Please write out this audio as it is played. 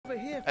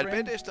and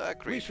friend. Bethesda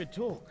agreed. We should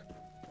talk.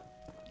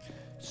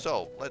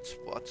 So let's.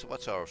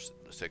 What's our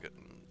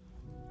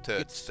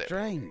third It's step?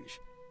 strange.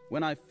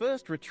 When I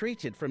first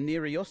retreated from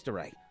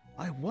Neriostare,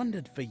 I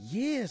wondered for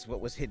years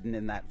what was hidden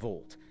in that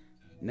vault.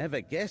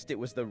 Never guessed it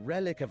was the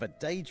relic of a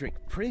Daedric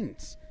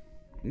Prince.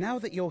 Now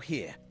that you're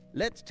here,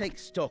 let's take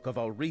stock of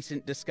our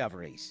recent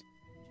discoveries.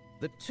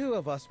 The two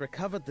of us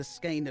recovered the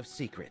Skein of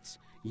Secrets.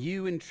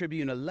 You and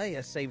Tribune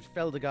Alea saved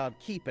Feldergard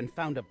Keep and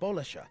found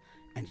Abolisher,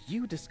 and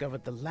you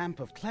discovered the Lamp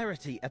of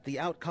Clarity at the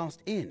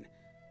Outcast Inn.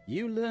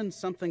 You learned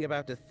something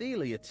about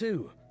Athelia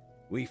too.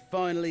 We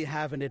finally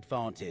have an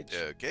advantage.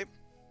 Okay.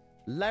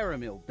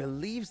 Laramil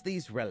believes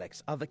these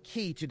relics are the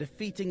key to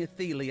defeating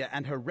Athelia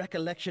and her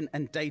Recollection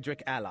and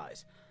Daedric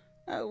allies.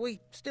 We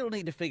still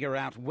need to figure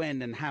out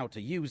when and how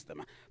to use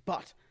them,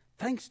 but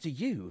thanks to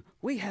you,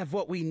 we have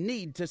what we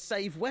need to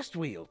save West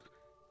Weald.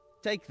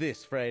 Take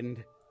this,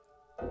 friend.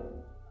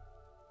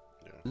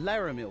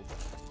 Laramil,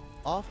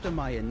 after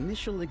my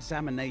initial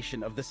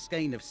examination of the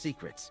Skein of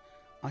Secrets,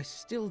 I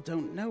still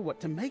don't know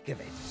what to make of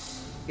it.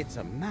 It's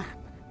a map,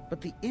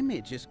 but the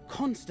image is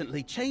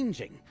constantly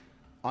changing.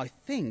 I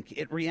think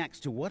it reacts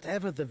to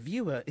whatever the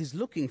viewer is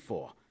looking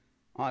for.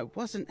 I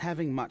wasn't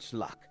having much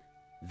luck.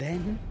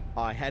 Then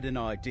I had an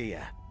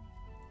idea.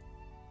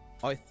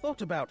 I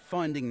thought about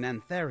finding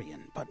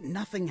Nantharion, but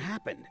nothing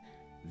happened.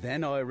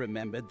 Then I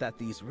remembered that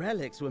these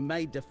relics were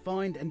made to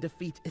find and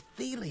defeat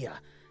Athelia.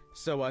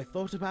 So I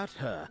thought about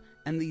her,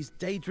 and these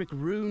Daedric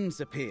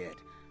runes appeared.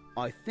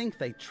 I think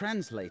they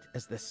translate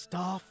as the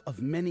Staff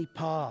of Many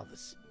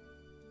Paths.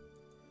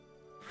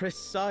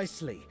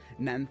 Precisely.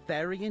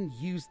 Nantharion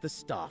used the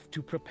staff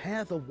to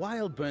prepare the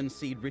Wildburn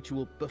Seed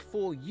ritual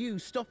before you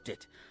stopped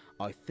it.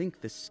 I think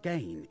the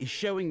Skein is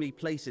showing me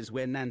places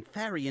where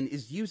Nantharion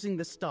is using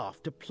the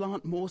staff to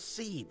plant more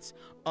seeds.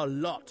 A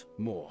lot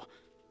more.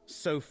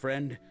 So,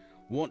 friend,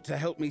 want to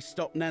help me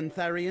stop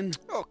Nantharion?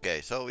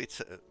 Okay, so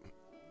it's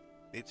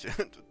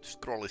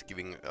Scroll is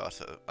giving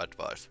us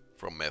advice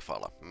from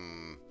Mephala.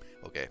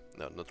 Okay,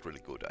 no, not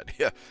really good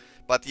idea.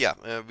 But yeah,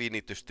 we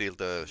need to steal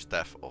the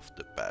staff of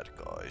the bad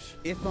guys.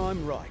 If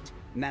I'm right,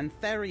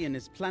 Nantharion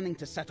is planning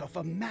to set off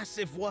a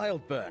massive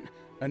wildburn,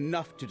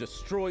 enough to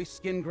destroy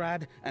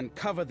Skingrad and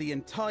cover the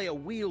entire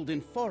Weald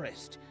in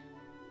forest.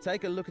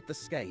 Take a look at the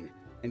Skein,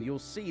 and you'll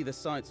see the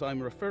sites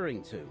I'm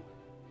referring to.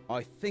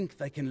 I think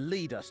they can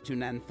lead us to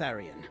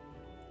Nantharion.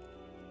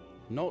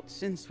 Not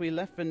since we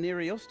left for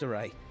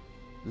Neriostare.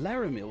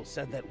 Laramil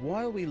said that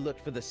while we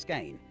looked for the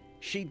Skein,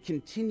 she'd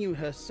continue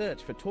her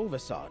search for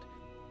Torvasad.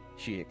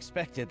 She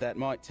expected that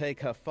might take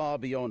her far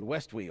beyond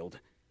West Weald.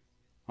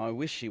 I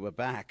wish she were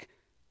back.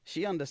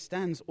 She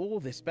understands all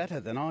this better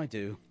than I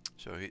do.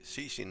 So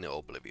she's in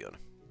Oblivion.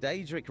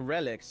 Daedric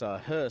relics are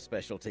her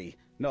specialty,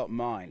 not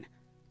mine.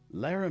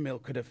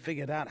 Laramil could have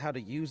figured out how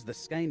to use the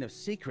Skein of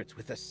Secrets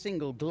with a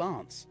single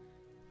glance.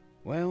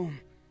 Well,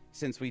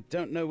 since we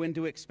don't know when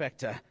to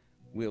expect her,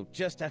 we'll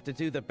just have to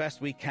do the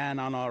best we can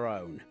on our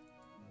own.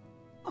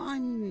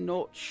 I'm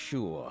not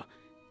sure.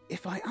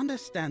 If I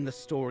understand the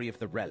story of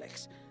the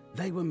relics,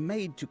 they were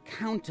made to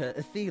counter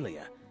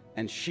Athelia,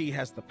 and she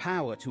has the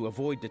power to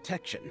avoid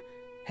detection,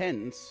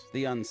 hence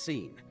the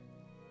unseen.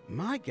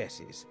 My guess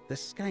is the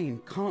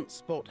Skein can't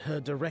spot her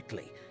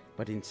directly,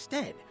 but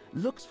instead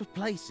looks for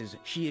places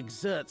she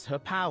exerts her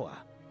power.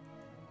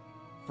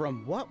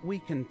 From what we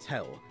can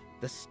tell,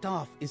 the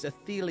staff is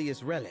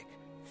Athelia's relic,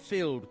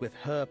 filled with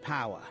her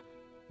power.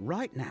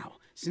 Right now,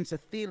 since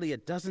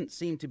Athelia doesn't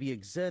seem to be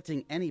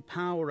exerting any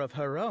power of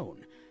her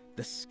own,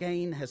 the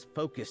Skein has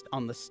focused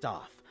on the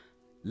staff.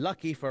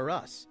 Lucky for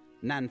us,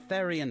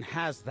 Nantharion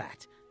has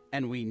that,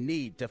 and we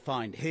need to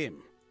find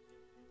him.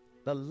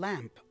 The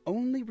lamp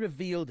only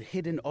revealed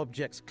hidden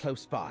objects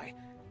close by,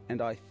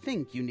 and I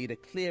think you need a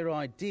clear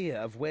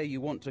idea of where you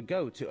want to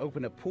go to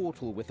open a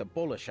portal with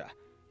Abolisher.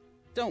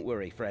 Don't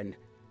worry, friend.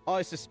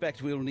 I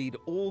suspect we'll need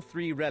all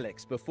 3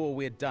 relics before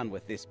we're done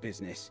with this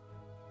business.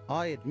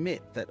 I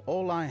admit that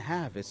all I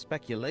have is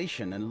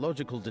speculation and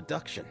logical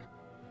deduction.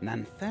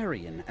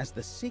 Nantharion, as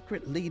the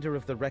secret leader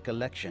of the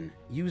Recollection,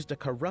 used a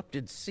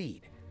corrupted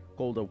seed,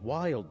 called a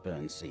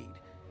Wildburn Seed,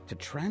 to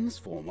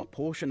transform a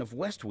portion of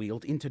West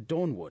Weald into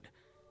Dawnwood.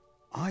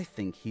 I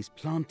think he's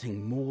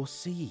planting more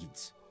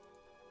seeds.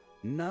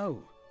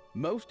 No,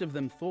 most of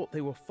them thought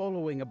they were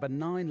following a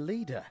benign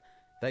leader.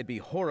 They'd be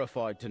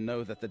horrified to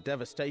know that the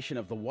devastation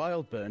of the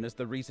Wildburn is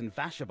the reason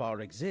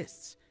Vashabar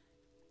exists.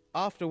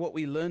 After what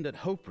we learned at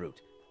Hoperoot,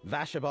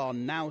 Vashabar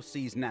now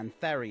sees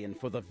Nantharion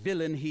for the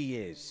villain he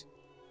is.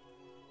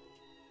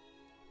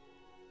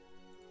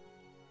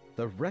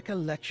 The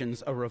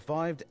Recollection's a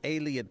revived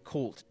Ayleid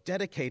cult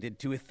dedicated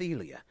to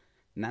Athelia.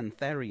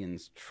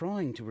 Nantharion's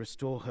trying to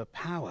restore her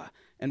power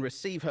and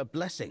receive her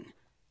blessing.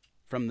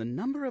 From the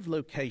number of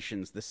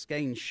locations the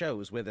Skein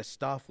shows where the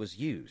staff was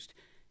used,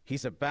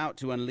 he's about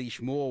to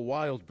unleash more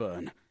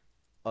Wildburn.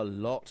 A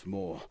lot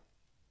more.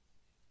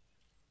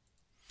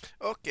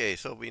 Okay,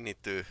 so we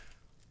need to...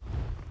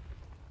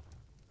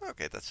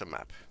 Okay, that's a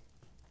map.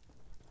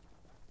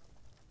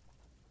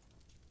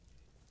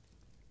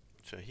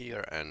 So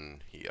here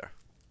and here.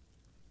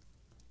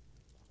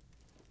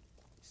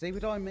 See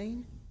what I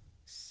mean?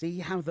 See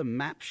how the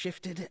map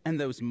shifted and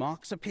those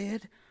marks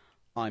appeared?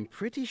 I'm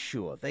pretty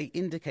sure they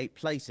indicate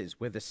places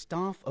where the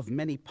Staff of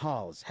Many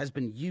Paths has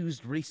been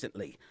used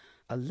recently.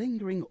 A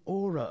lingering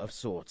aura of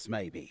sorts,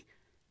 maybe.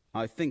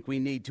 I think we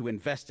need to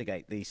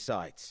investigate these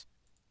sites.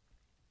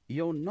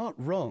 You're not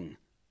wrong,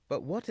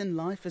 but what in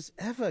life is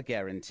ever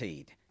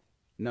guaranteed?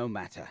 No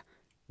matter.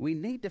 We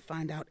need to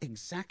find out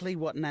exactly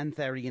what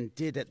Nantharian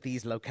did at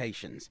these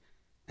locations,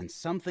 and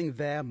something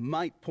there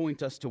might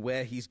point us to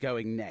where he's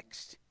going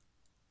next.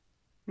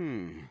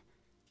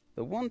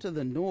 The one to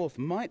the north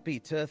might be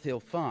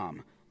Turthill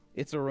Farm.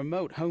 It's a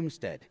remote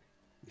homestead.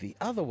 The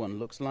other one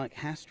looks like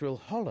Hastrel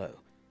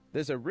Hollow.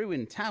 There's a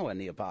ruined tower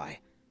nearby.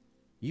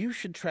 You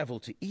should travel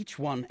to each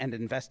one and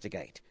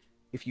investigate.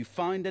 If you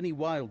find any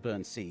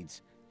wildburn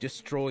seeds,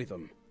 destroy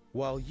them.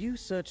 While you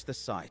search the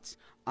sites,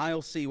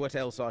 I'll see what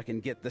else I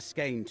can get the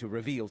skein to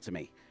reveal to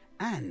me.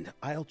 And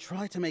I'll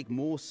try to make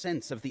more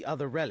sense of the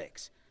other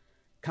relics.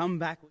 Come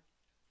back.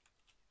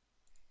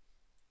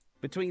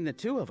 Between the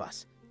two of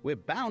us, we're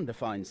bound to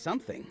find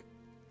something.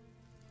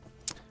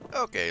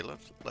 Okay,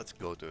 let's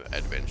go to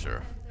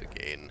adventure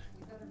again.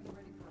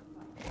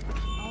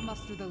 I'll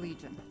muster the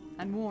Legion,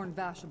 and warn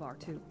Vashabar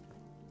too.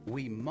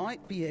 We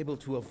might be able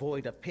to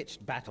avoid a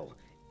pitched battle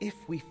if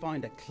we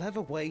find a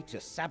clever way to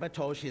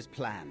sabotage his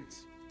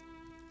plans.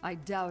 I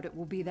doubt it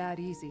will be that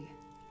easy,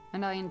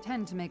 and I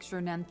intend to make sure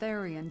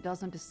Nantharian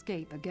doesn't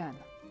escape again.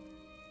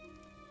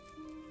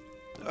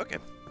 Okay.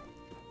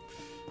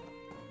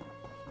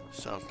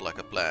 Sounds like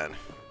a plan.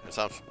 It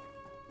sounds...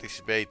 This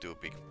is way too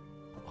big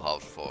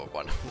house for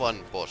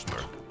one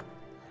Bosmer.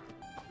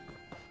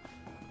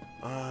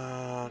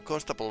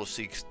 Constable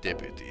 6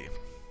 Deputy.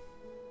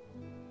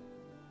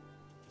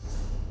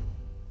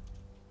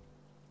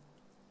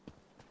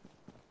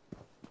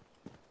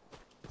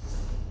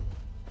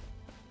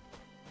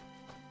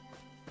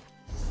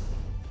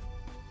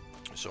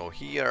 So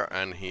here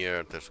and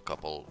here there's a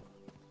couple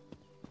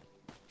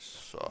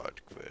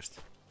side quests.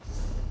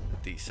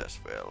 These as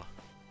well,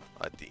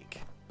 I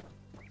think.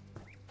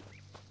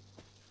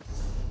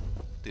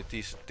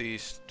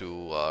 These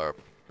two are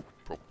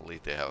probably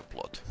they have a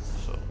plot,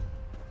 so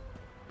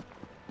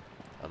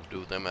I'll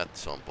do them at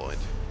some point.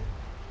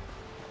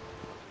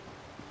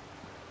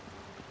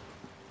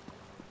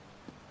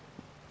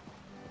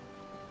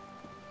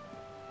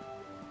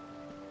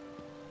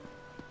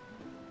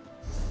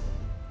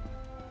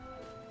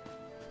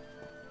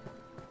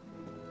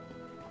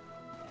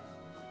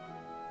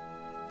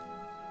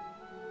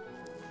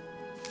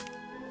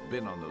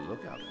 Been on the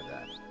lookout for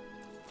that.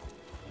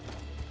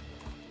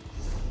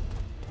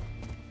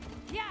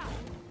 Yeah!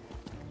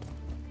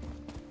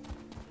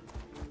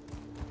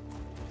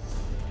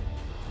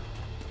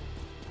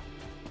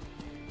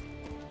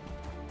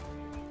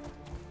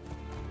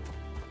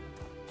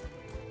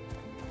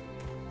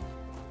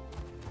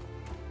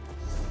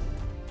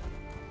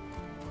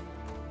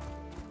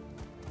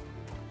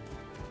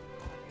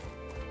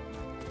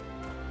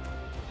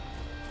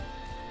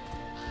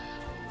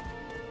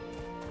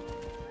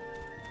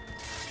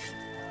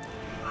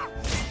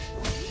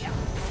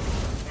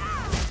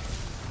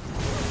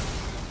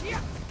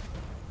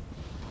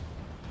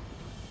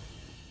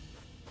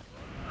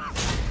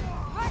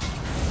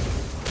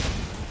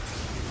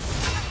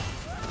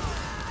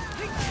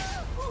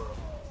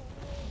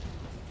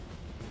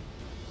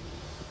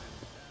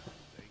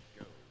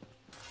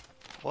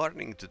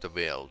 Warning to the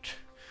Weald.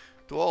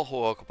 To all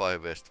who occupy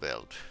West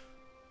Weald.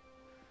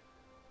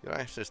 Your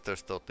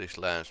ancestors taught these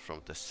lands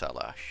from the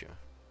Salash.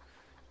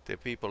 They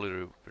people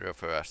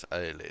refer as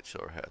Aelids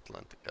or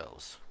Heartland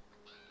Elves.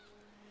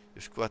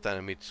 You squat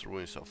amidst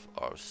ruins of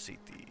our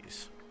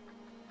cities.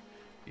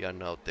 We are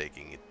now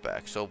taking it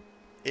back. So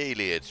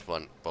Aelids,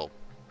 well,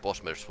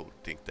 Bosmers who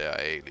think they are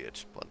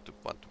Aelids want to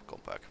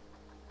come back.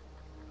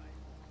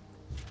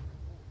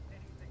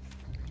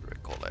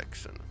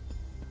 Recollection.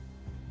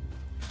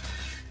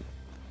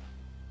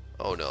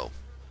 Oh no,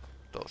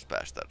 those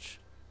bastards.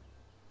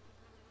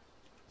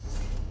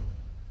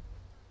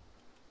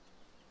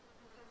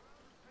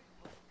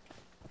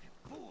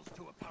 Fools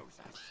to oppose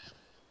us.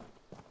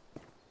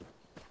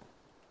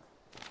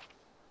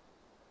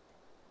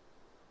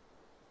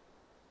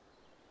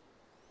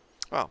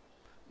 Oh,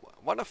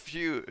 one of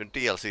few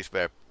DLCs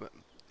where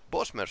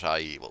Bosmers are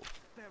evil.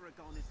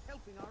 Theragon is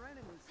helping our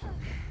enemies.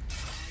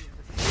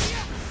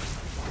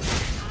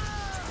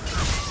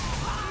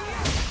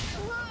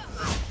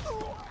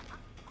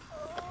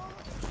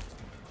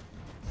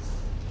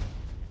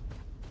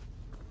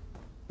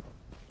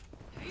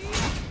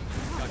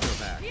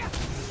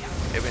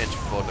 Revenge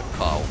for the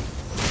cow.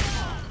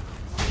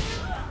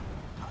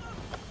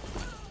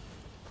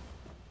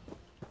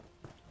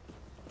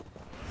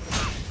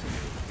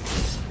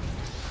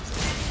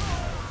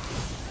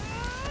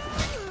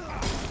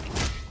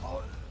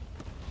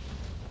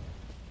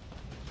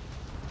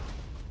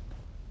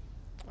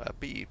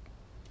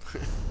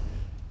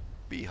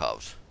 Bee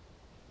house.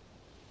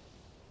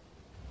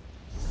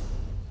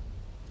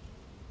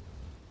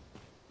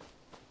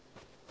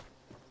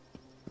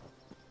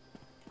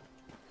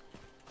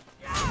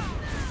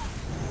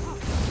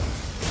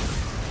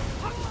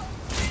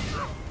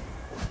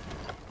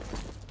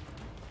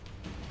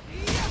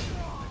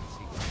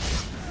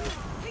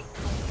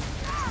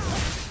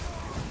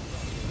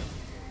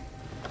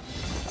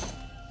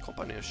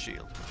 Companion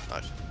shield.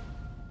 Nice.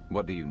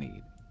 What do you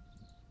need?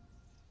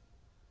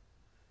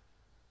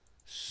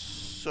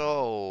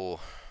 So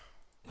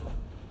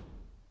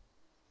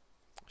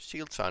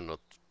shields are not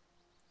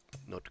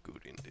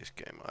good in this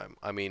game.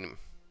 I mean,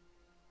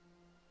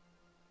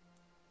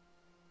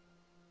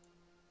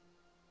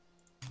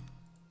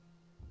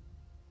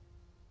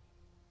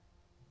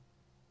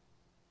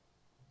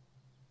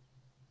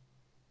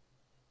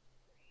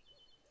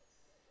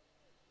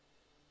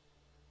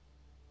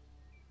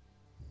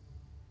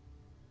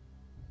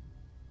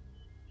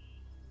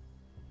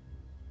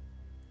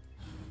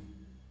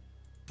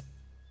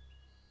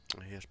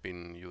 he has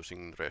been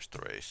using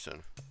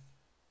restoration.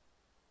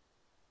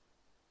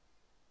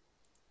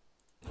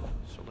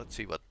 So let's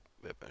see what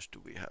weapons do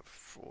we have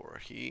for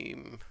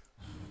him.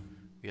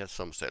 We have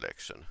some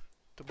selection.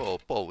 The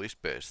bow is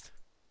best.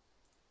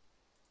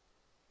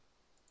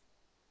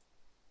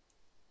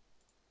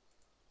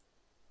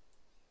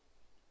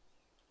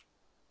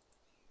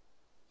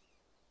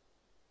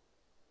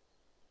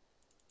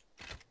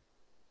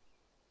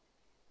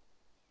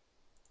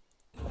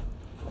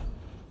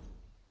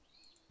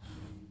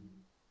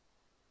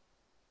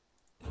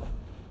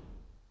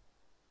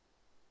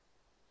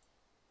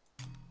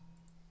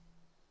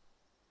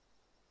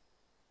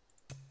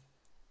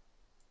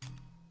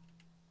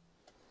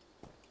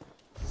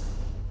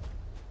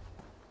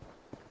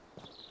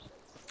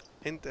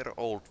 Enter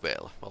Old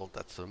Well. Well,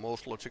 that's the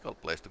most logical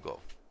place to go.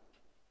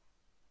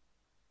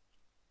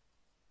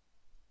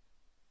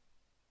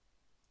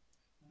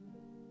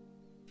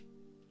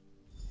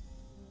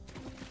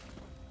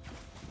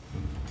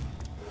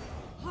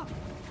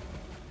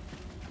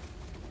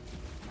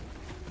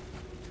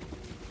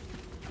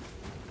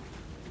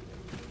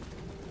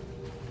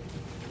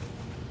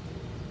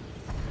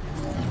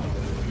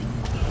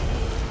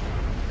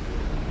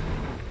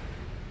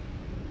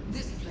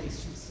 This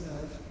place should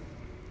serve.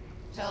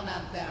 Tell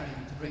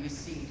Nantharian to bring a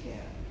seed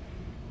here.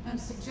 And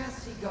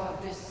suggest he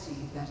guard this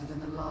seed better than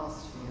the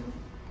last few.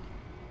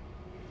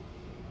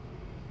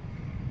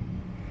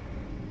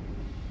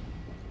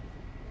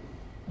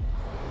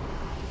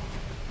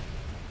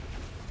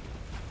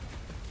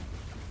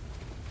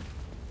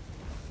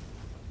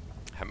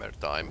 Hammer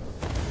time.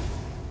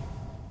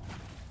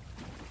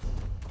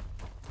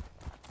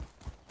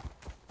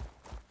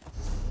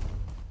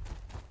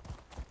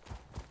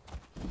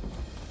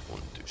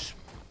 Ontus.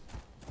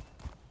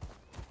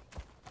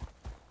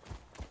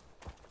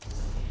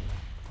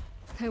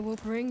 I will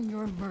bring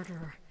your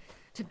murderer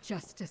to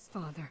justice,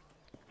 Father.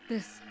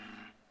 This,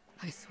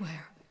 I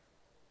swear.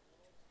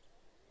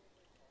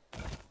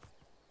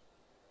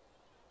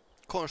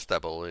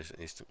 Constable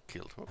is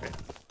killed. Okay.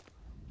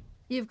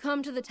 You've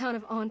come to the town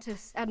of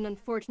Ontus at an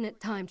unfortunate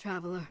time,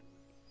 traveler.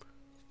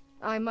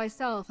 I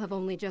myself have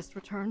only just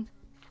returned.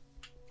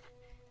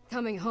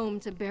 Coming home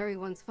to bury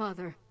one's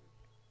father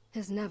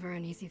is never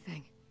an easy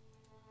thing.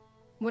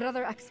 What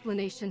other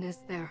explanation is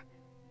there?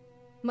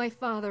 My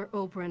father,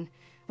 Oberyn,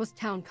 was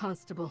town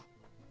constable.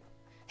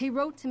 He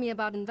wrote to me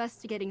about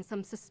investigating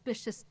some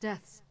suspicious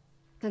deaths.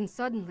 Then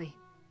suddenly,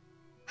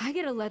 I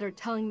get a letter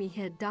telling me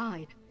he had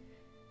died.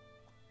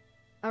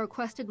 I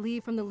requested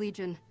leave from the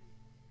Legion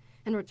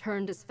and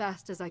returned as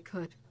fast as I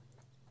could.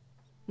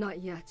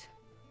 Not yet.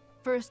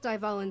 First, I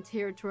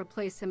volunteered to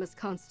replace him as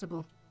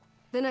constable.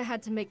 Then I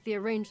had to make the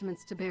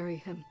arrangements to bury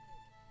him.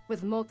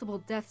 With multiple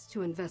deaths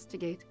to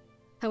investigate,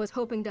 I was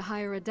hoping to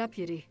hire a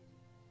deputy.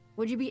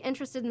 Would you be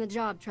interested in the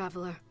job,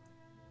 traveler?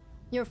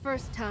 Your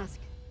first task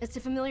is to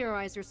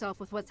familiarize yourself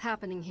with what's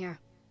happening here.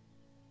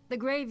 The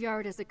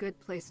graveyard is a good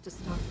place to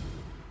start.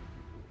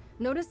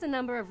 Notice the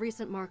number of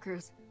recent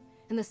markers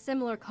and the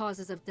similar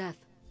causes of death.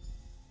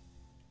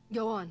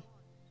 Go on.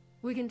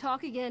 We can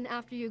talk again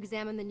after you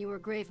examine the newer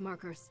grave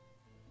markers.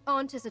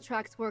 Ontus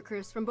attracts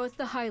workers from both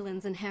the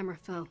Highlands and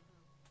Hammerfell.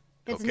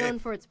 It's known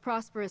for its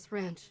prosperous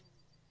ranch.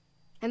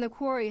 And the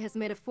quarry has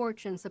made a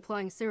fortune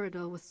supplying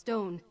Cyrodiil with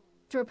stone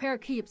to repair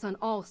keeps on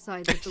all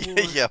sides of the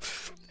war. Yeah.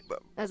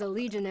 As a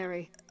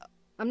legionary,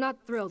 I'm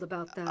not thrilled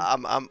about that.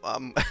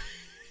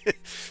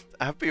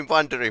 I've been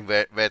wondering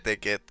where they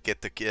get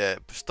the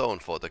stone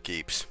for the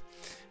keeps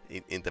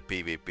in the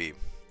PvP.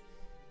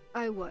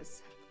 I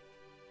was.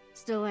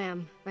 Still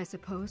am, I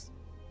suppose.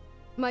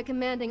 My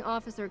commanding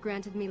officer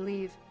granted me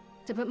leave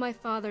to put my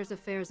father's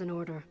affairs in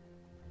order.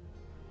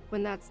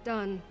 When that's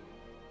done,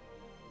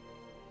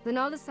 then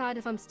I'll decide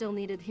if I'm still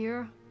needed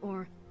here,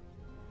 or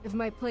if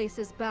my place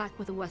is back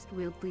with the West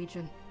Weald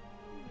Legion.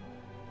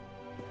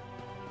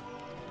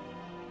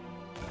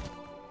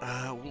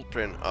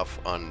 Ultren of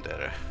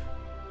Under.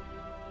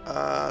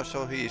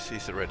 So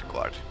he's a red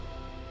guard.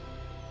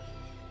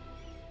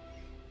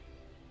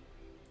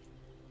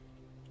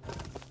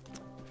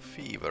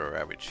 Fever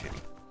ravage him.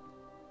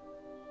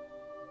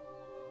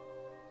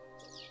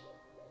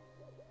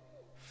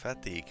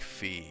 Fatigue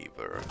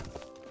fever.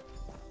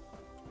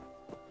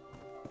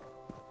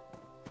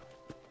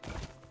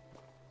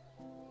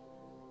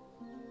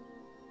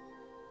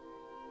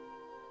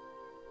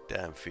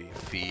 Damn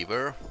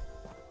fever.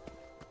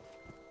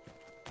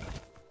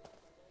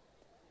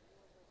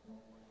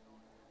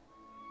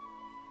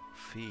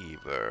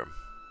 fever.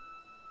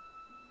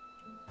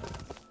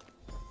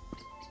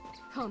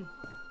 Come.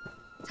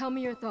 Tell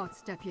me your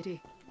thoughts,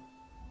 Deputy.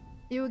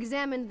 You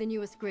examined the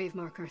newest grave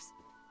markers.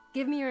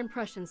 Give me your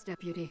impressions,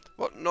 Deputy.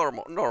 What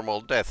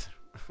normal death?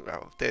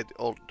 No, they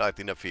all died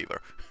in a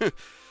fever.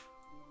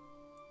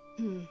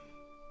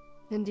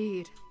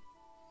 Indeed.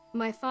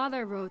 My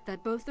father wrote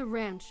that both the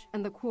ranch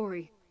and the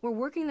quarry were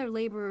working their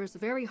laborers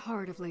very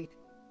hard of late.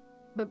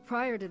 But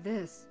prior to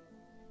this,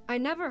 I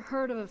never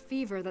heard of a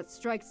fever that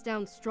strikes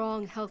down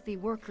strong, healthy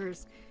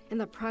workers in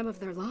the prime of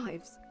their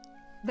lives.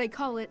 They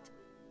call it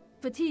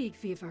fatigue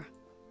fever.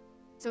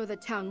 So the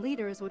town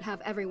leaders would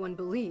have everyone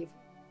believe.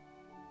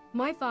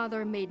 My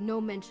father made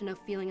no mention of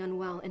feeling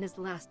unwell in his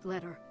last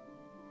letter.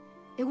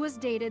 It was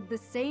dated the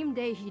same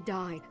day he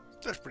died.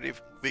 That's pretty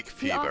big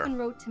fever. He often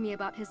wrote to me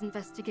about his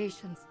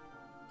investigations.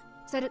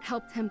 Said it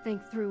helped him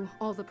think through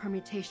all the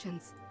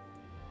permutations.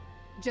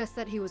 Just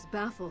that he was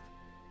baffled.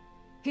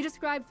 He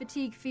described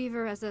fatigue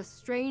fever as a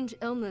strange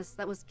illness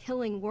that was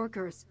killing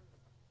workers.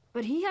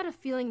 But he had a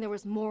feeling there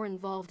was more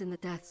involved in the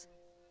deaths.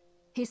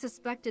 He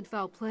suspected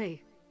foul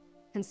play.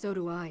 And so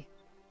do I.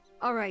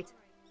 All right,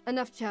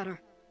 enough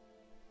chatter.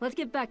 Let's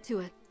get back to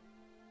it.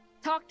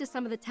 Talk to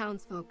some of the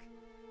townsfolk.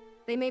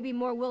 They may be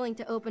more willing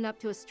to open up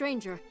to a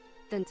stranger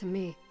than to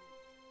me.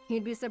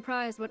 You'd be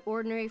surprised what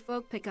ordinary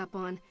folk pick up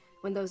on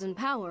when those in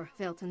power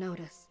fail to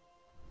notice.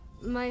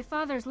 My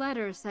father's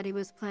letter said he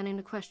was planning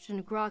to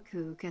question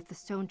Grakuk at the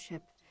stone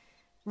ship,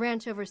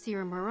 ranch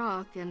overseer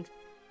Marak, and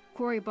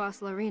quarry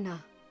boss Larina.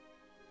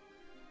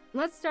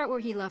 Let's start where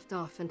he left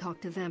off and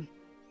talk to them.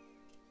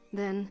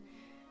 Then,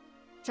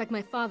 check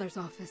my father's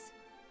office.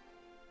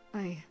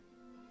 I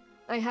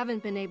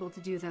haven't been able to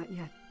do that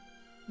yet.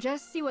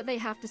 Just see what they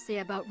have to say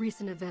about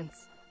recent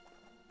events.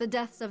 The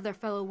deaths of their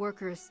fellow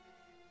workers.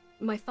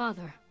 My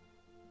father.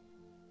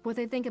 What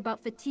they think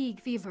about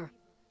fatigue fever.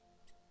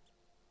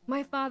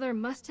 My father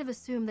must have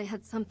assumed they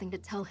had something to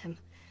tell him.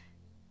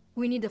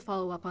 We need to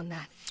follow up on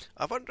that.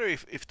 I wonder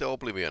if the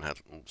Oblivion had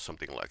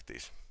something like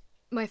this.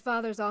 My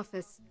father's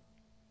office.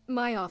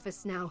 My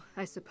office now,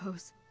 I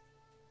suppose.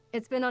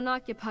 It's been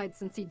unoccupied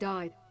since he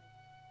died.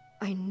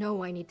 I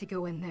know I need to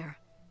go in there.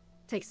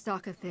 Take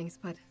stock of things,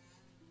 but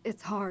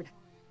it's hard.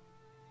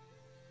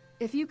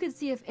 If you could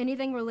see if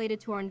anything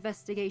related to our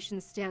investigation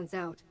stands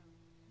out,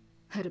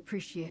 I'd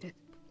appreciate it.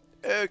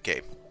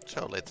 Okay,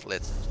 so let's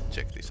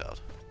check this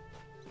out.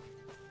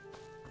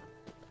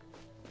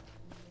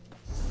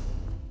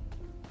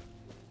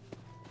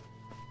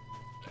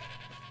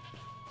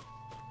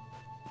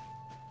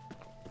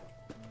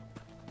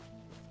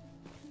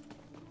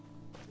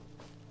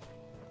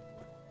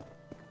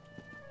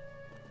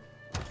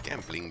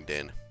 Gambling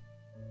den.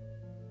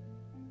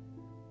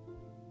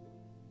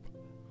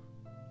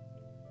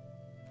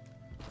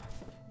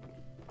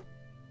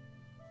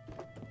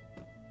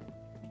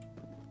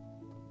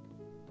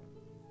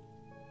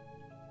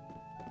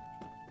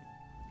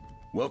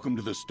 Welcome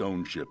to the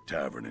Stone Ship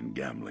Tavern and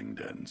Gambling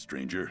Den,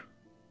 stranger.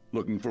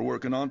 Looking for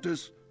work in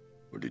Ontus?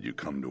 Or did you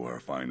come to our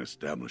fine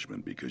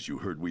establishment because you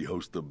heard we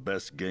host the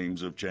best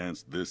games of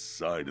chance this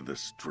side of the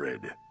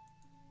Strid?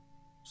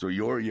 So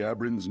you're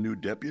Yabrin's new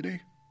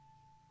deputy?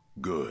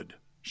 Good.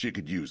 She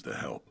could use the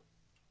help.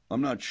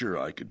 I'm not sure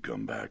I could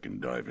come back and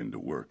dive into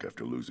work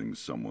after losing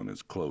someone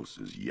as close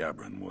as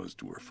Yabrin was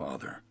to her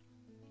father.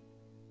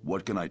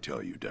 What can I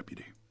tell you,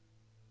 deputy?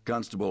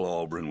 Constable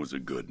Albrin was a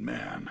good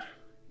man.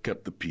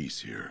 Kept the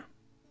peace here.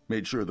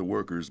 Made sure the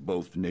workers,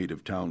 both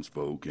native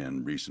townsfolk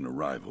and recent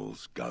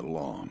arrivals, got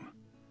along.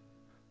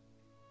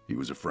 He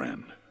was a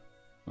friend.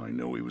 I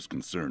know he was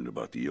concerned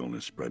about the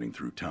illness spreading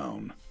through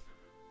town.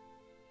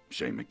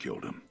 Shame it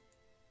killed him.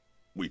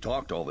 We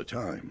talked all the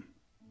time.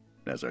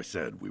 As I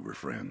said, we were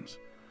friends.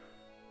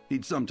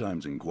 He'd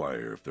sometimes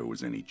inquire if there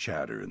was any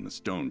chatter in the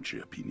stone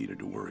ship he needed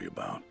to worry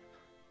about.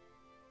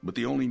 But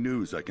the only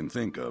news I can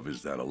think of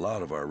is that a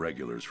lot of our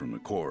regulars from the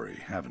quarry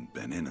haven't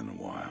been in a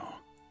while.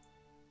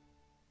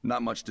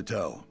 Not much to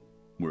tell.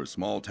 We're a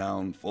small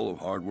town full of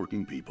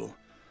hard-working people.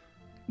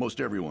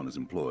 Most everyone is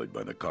employed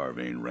by the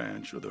Carvane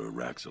Ranch or the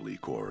Raxley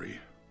Quarry.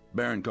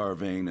 Baron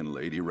Carvane and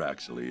Lady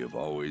Raxley have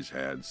always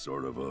had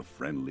sort of a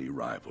friendly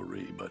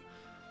rivalry, but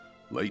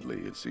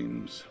lately it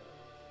seems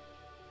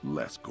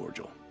less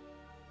cordial.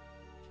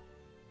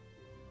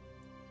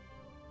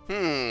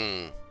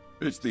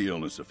 It's the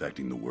illness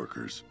affecting the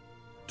workers.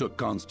 Took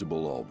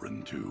Constable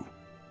Albrin, too.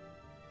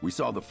 We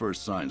saw the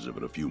first signs of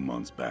it a few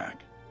months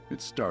back.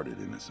 It started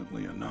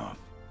innocently enough.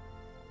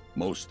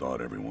 Most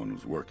thought everyone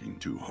was working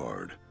too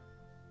hard.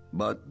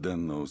 But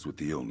then those with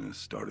the illness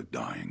started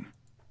dying.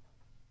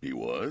 He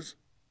was?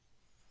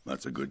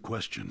 That's a good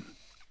question.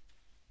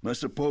 I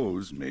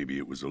suppose maybe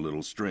it was a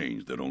little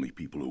strange that only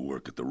people who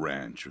work at the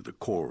ranch or the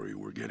quarry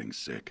were getting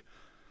sick.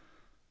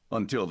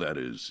 Until, that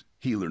is,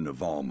 Healer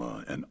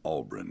Navalma and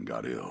Albrin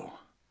got ill.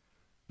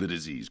 The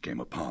disease came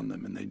upon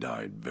them and they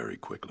died very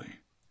quickly.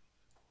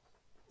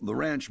 The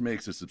ranch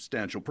makes a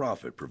substantial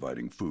profit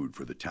providing food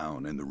for the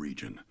town and the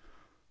region.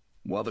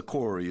 While the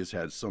quarry has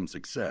had some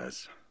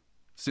success,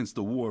 since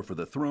the war for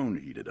the throne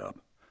heated up,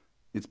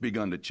 It's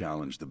begun to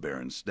challenge the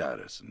Baron's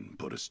status and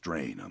put a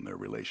strain on their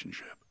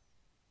relationship.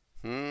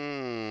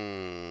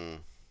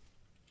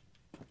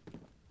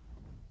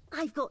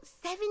 I've got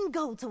 7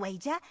 gold to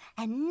wager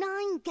and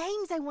 9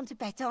 games I want to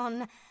bet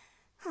on.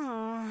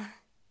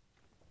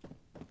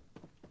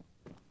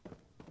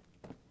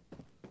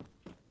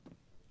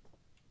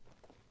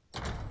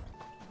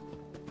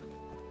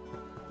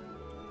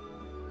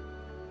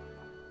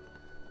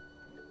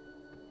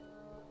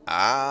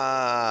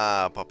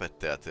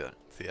 Papettaja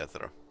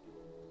Theater.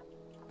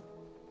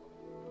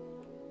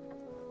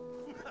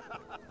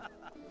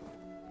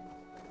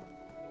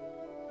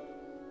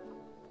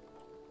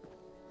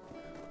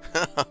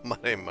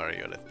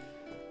 Marionette.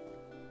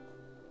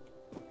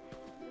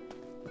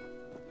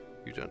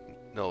 You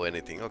don't know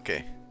anything,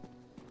 okay.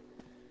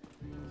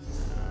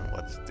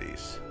 What's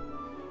this?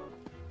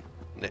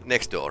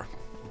 Next door.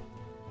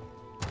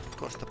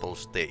 Constable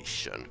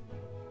Station.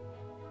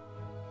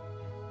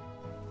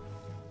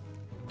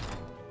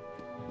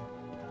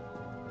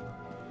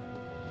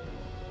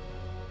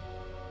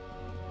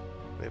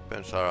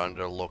 Weapons are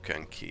under lock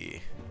and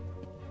key.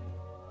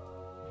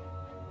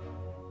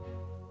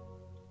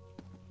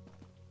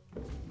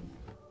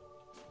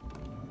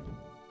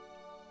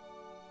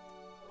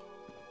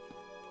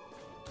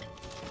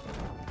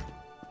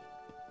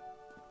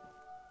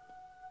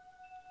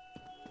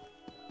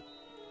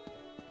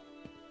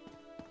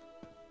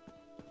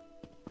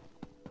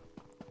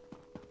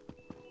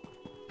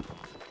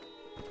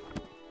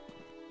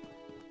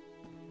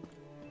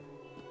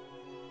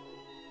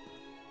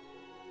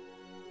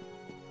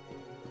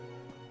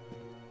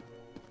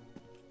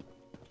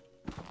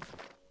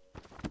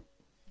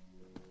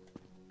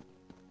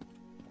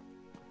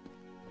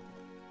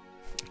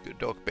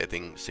 Dog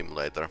betting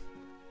simulator.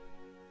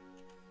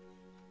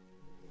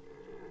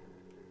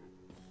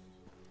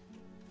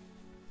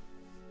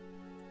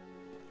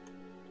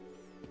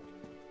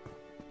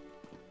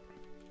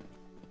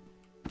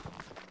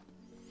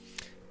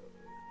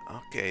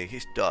 Okay,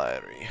 his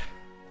diary.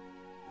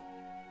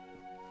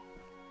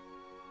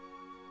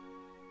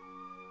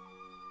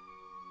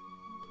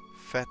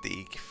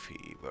 Fatigue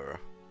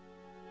fever.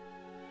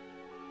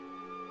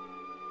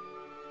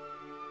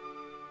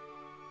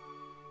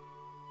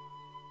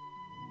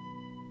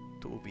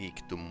 Too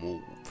weak to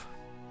move.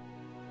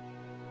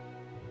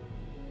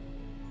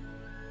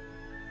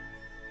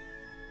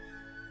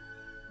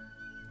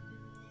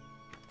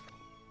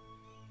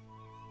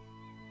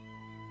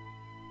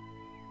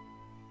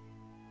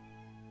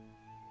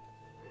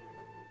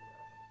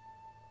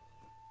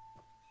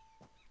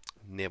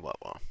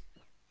 Nevava.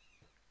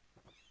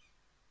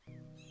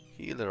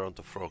 Healer on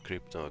the frog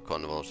crypto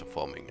convulsion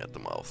foaming at the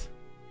mouth.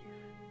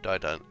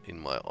 Died in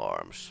my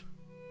arms.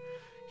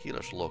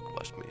 Healer's lock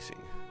was missing.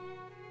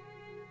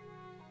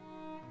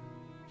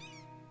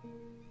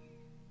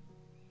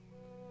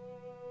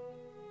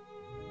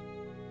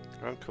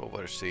 Rank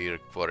Overseer,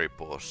 Quarry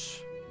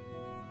Boss,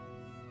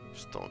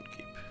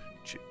 Stonekeep,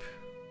 Chip.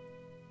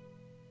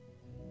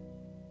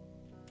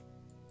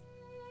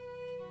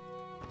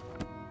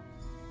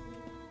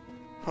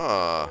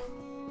 Huh.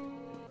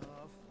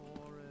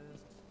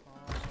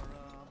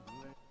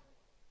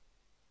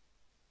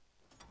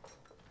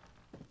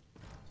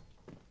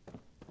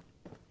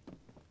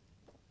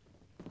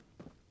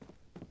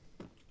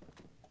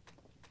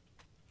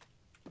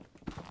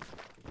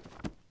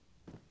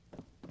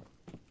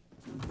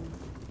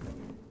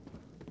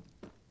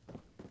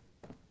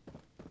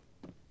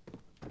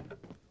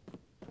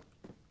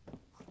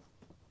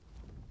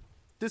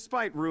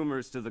 Despite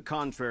rumors to the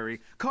contrary,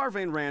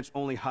 Carvane Ranch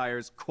only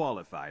hires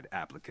qualified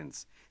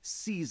applicants.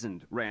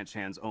 Seasoned ranch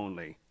hands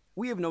only.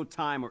 We have no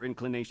time or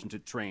inclination to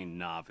train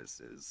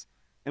novices.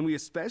 And we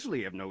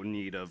especially have no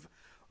need of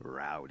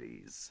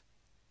rowdies.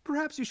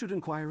 Perhaps you should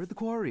inquire at the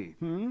quarry,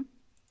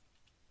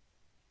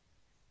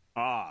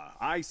 Ah,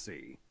 I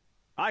see.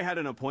 I had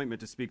an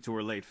appointment to speak to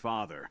her late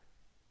father.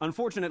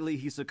 Unfortunately,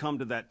 he succumbed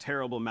to that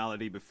terrible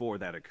malady before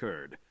that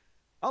occurred.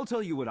 I'll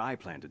tell you what I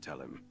plan to tell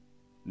him.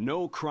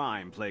 No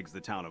crime plagues the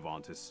town of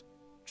Ontus,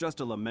 just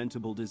a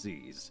lamentable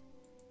disease.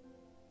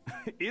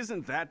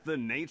 Isn't that the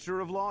nature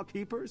of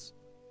lawkeepers?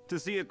 To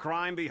see a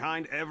crime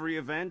behind every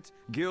event,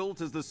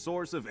 guilt is the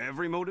source of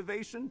every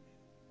motivation?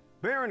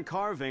 Baron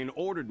Carvane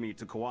ordered me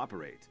to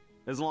cooperate,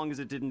 as long as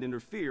it didn't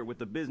interfere with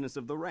the business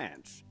of the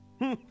ranch.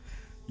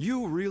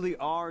 You really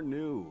are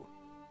new.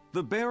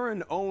 The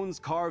Baron owns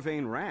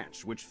Carvane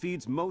Ranch, which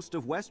feeds most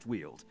of West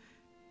Weald.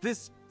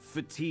 This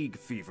fatigue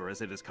fever,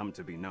 as it has come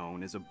to be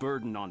known, is a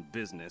burden on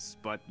business,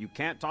 but you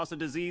can't toss a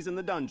disease in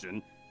the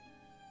dungeon.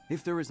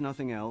 If there is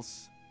nothing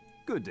else,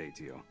 good day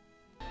to you.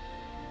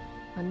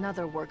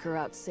 Another worker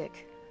out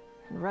sick,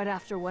 and right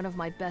after one of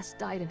my best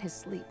died in his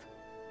sleep.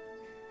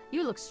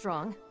 You look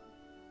strong.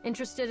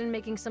 Interested in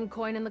making some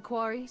coin in the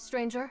quarry,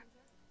 stranger?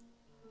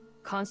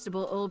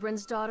 Constable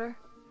Ulbrin's daughter?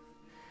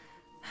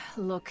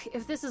 Look,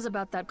 if this is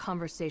about that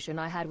conversation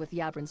I had with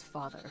Yabrin's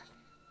father,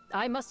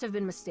 I must have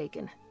been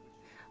mistaken.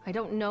 I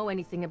don't know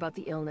anything about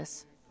the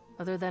illness,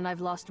 other than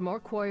I've lost more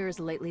quarriers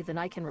lately than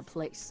I can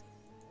replace.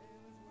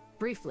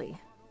 Briefly,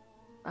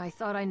 I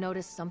thought I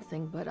noticed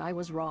something, but I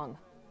was wrong.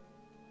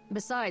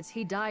 Besides,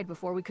 he died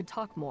before we could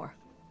talk more.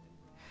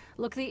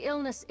 Look, the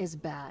illness is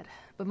bad,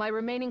 but my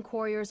remaining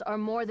couriers are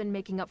more than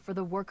making up for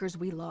the workers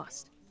we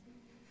lost.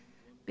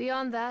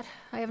 Beyond that,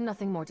 I have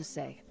nothing more to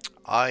say.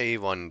 I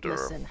wonder...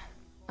 Listen,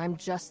 I'm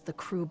just the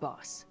crew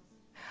boss.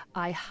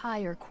 I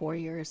hire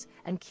couriers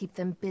and keep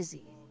them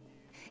busy.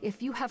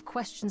 If you have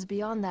questions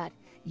beyond that,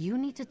 you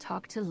need to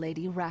talk to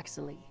Lady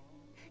Raxley.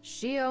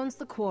 She owns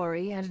the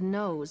quarry and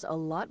knows a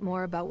lot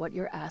more about what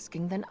you're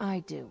asking than I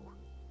do.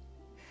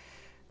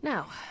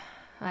 Now,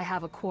 I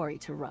have a quarry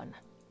to run.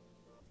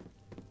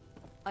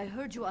 I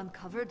heard you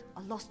uncovered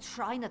a lost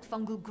shrine at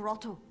Fungal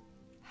Grotto.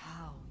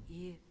 How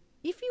you...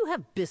 If you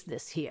have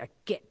business here,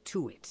 get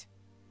to it.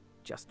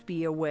 Just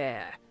be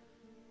aware.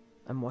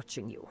 I'm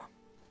watching you.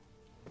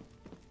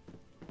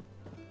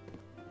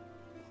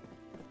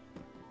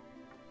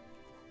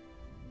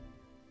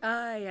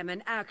 I am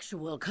an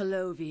actual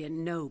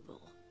Colovian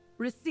noble.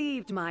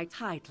 Received my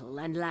title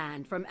and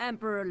land from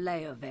Emperor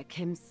Leovic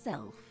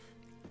himself.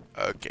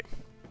 Okay.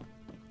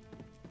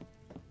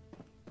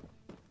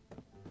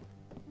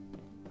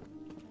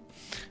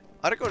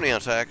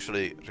 Argonians are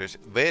actually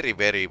very,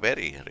 very,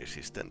 very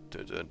resistant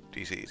to the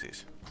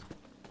diseases.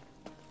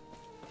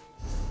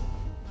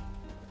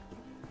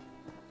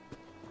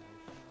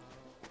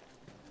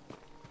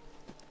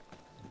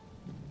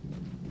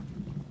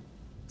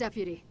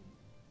 Deputy,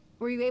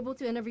 were you able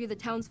to interview the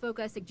townsfolk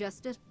I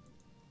suggested?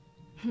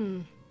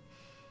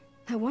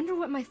 I wonder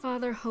what my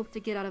father hoped to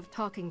get out of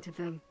talking to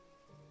them.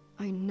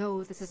 I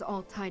know this is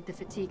all tied to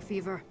fatigue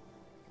fever.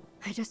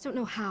 I just don't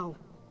know how.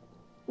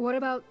 What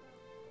about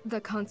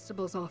the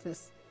constable's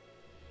office?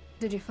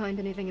 Did you find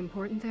anything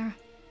important there?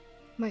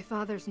 My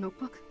father's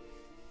notebook?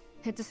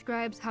 It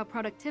describes how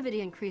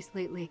productivity increased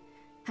lately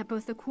at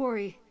both the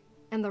quarry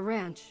and the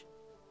ranch.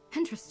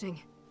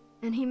 Interesting.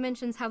 And he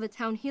mentions how the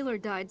town healer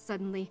died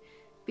suddenly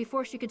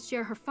before she could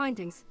share her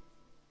findings.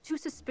 2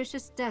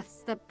 suspicious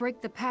deaths that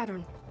break the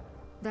pattern.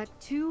 That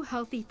 2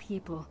 healthy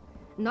people,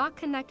 not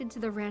connected to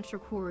the ranch or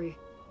quarry,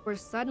 were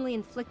suddenly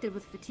inflicted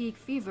with fatigue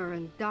fever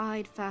and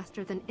died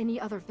faster than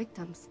any other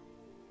victims.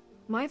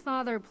 My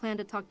father planned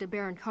to talk to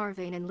Baron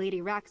Carvane and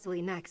Lady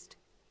Raxley next.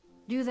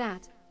 Do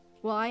that,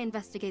 while I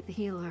investigate the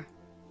healer.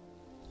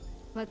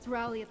 Let's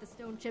rally at the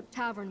Stone Chip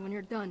Tavern when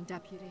you're done,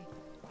 Deputy.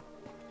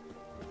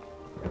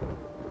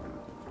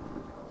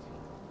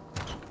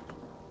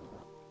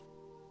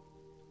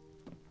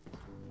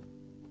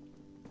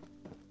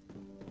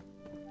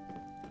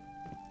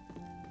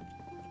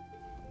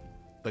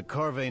 The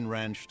Carvane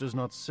Ranch does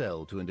not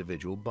sell to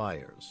individual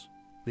buyers.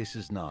 This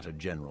is not a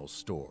general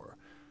store.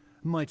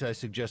 Might I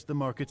suggest the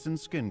markets in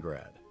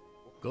Skingrad?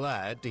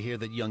 Glad to hear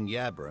that young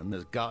Yabrin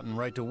has gotten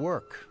right to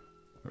work.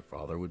 Her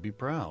father would be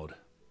proud.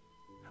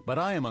 But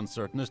I am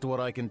uncertain as to what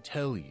I can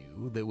tell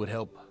you that would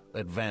help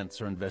advance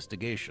her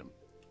investigation.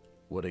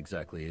 What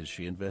exactly is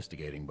she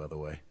investigating, by the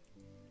way?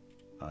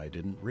 I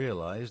didn't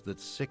realize that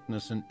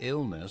sickness and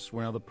illness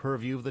were now the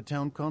purview of the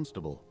town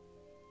constable.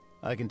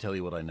 I can tell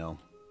you what I know.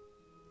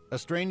 A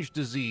strange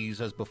disease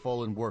has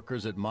befallen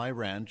workers at my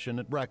ranch and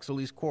at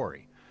Raxley's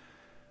quarry.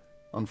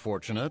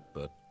 Unfortunate,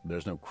 but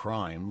there's no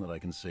crime that I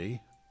can see.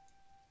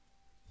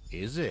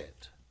 Is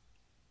it?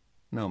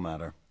 No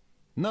matter.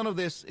 None of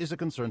this is a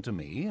concern to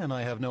me, and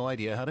I have no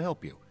idea how to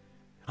help you.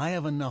 I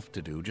have enough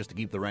to do just to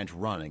keep the ranch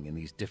running in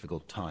these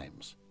difficult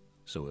times.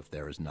 So if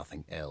there is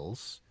nothing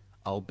else,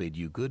 I'll bid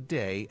you good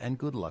day and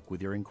good luck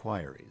with your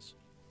inquiries.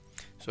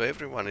 So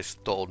everyone is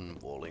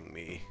stonewalling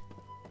me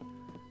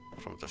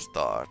from the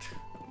start.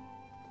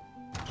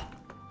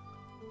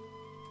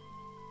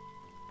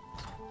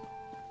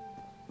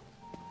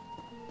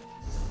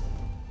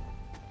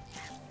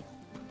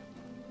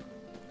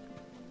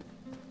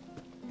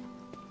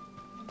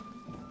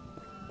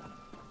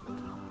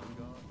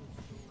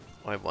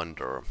 I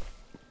wonder.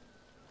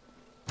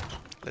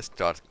 Let's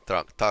talk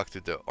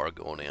to the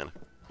Argonian.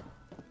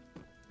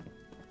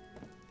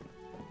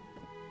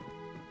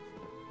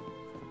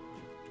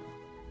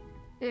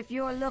 If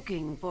you're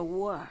looking for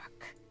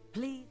work,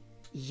 please...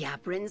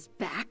 Yabrin's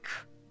back?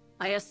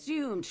 I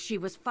assumed she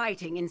was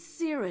fighting in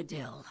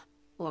Cyrodiil,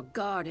 or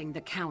guarding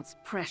the Count's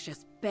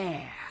precious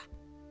bear.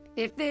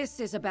 If this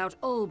is about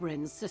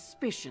Ulbrin's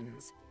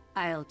suspicions,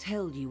 I'll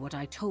tell you what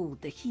I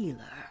told the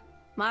healer.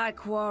 My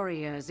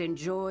quarriers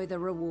enjoy the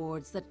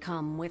rewards that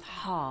come with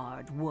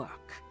hard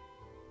work.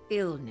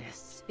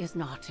 Illness is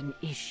not an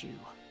issue.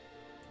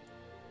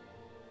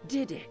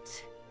 Did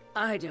it?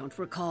 I don't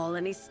recall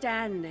any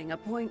standing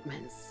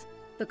appointments.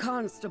 The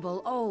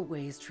constable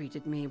always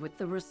treated me with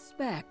the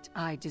respect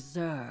I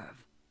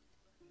deserve.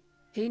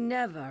 He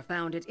never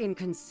found it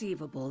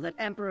inconceivable that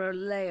Emperor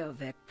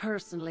Leovic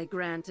personally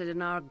granted an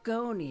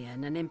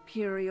Argonian an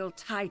imperial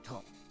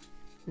title.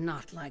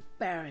 Not like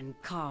Baron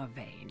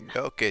Carvane.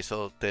 Okay,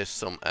 so there's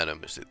some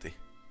animosity.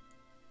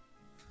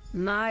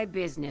 My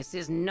business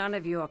is none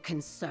of your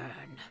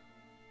concern.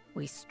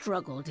 We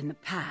struggled in the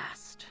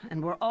past,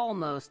 and were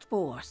almost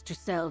forced to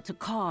sell to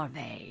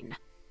Carvane.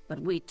 But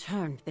we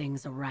turned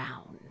things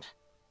around.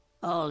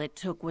 All it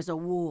took was a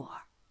war,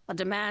 A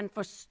demand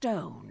for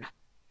stone,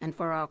 and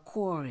for our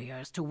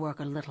quarriers to work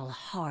a little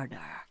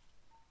harder.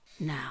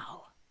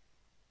 Now,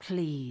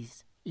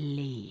 please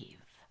leave.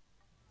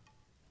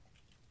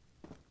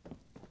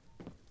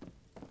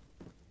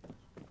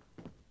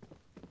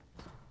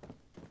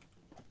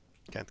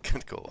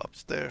 Can't go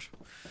upstairs.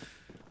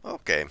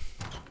 Okay.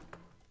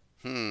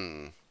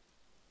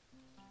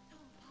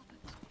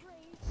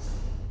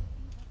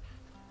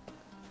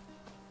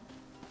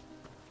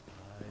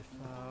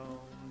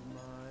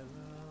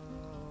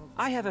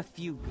 I have a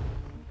few.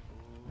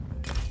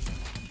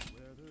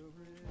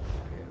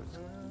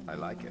 I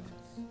like it.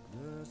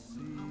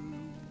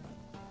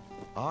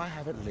 I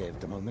haven't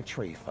lived among the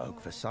tree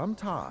folk for some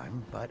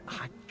time, but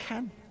I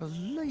can't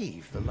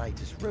believe the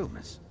latest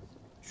rumors.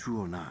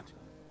 True or not,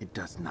 it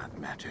does not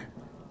matter.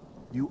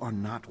 You are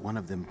not one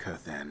of them,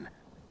 Kurthan.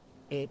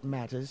 It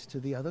matters to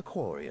the other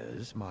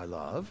quarriers, my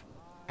love,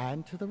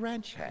 and to the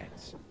ranch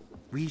hands.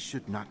 We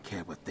should not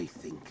care what they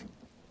think.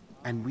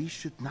 And we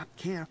should not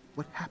care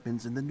what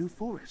happens in the New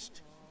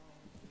Forest.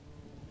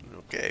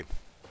 Okay.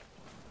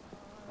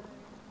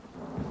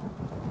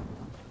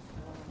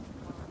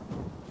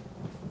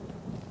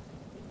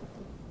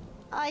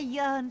 I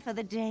yearn for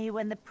the day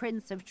when the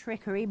Prince of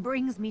Trickery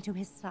brings me to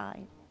his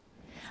side.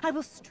 I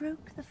will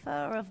stroke the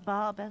fur of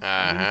Barbas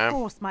and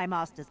enforce my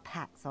master's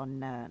pax on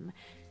Nern.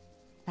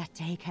 That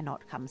day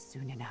cannot come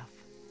soon enough.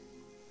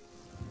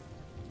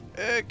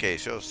 Okay,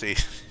 so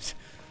she's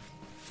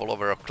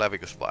follower of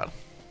Clavicus Vile.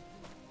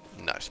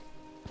 Nice.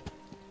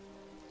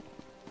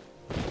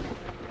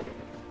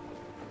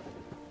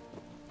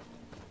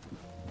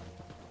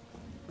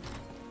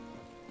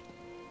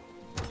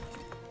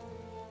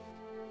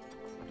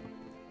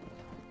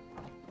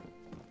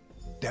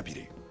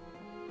 Deputy,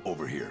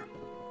 over here.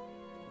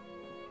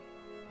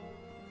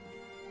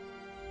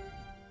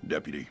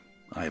 Deputy,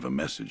 I have a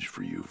message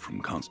for you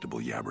from Constable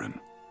Yabrin.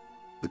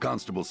 The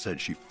constable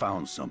said she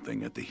found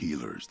something at the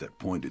healers that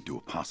pointed to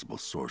a possible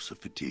source of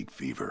fatigue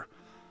fever.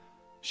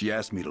 She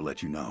asked me to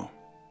let you know,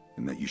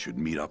 and that you should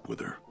meet up with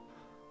her.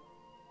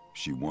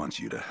 She wants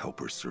you to help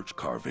her search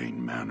Carvane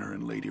Manor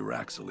and Lady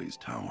Raxley's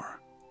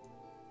tower.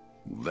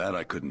 That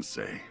I couldn't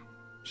say.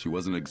 She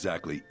wasn't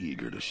exactly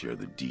eager to share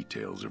the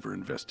details of her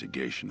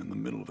investigation in the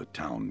middle of a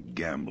town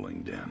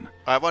gambling den.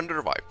 I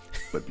wonder why.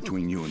 But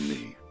between you and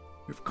me,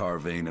 if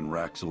Carvane and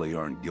Raxley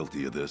aren't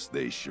guilty of this,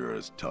 they sure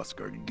as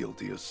Tusk are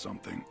guilty of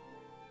something.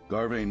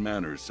 Carvane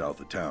Manor's south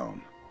of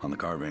town, on the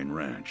Carvane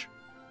Ranch.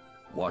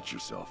 Watch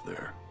yourself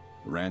there.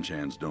 The ranch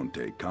hands don't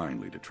take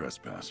kindly to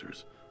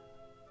trespassers.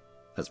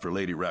 As for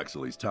Lady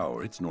Raxley's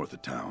tower, it's north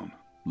of town,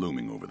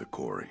 looming over the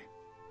quarry.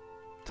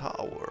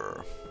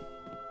 Tower.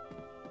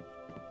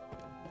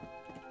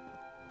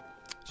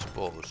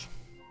 Suppose.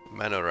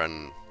 Manor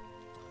and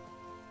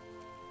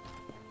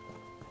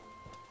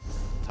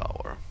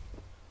tower.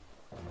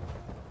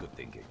 Good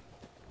thinking.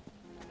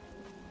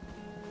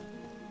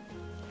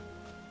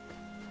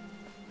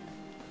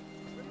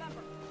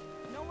 Remember,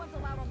 no one's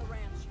allowed on the ranch.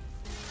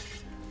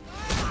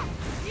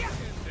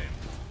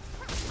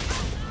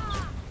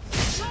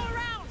 Go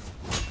around!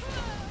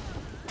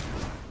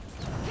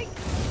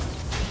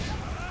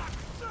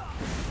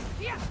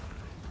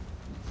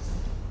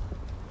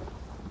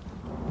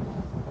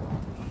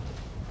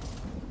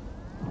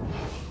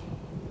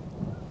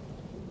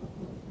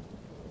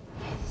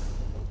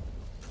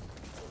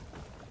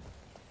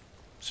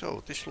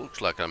 So this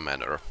looks like a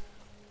manor.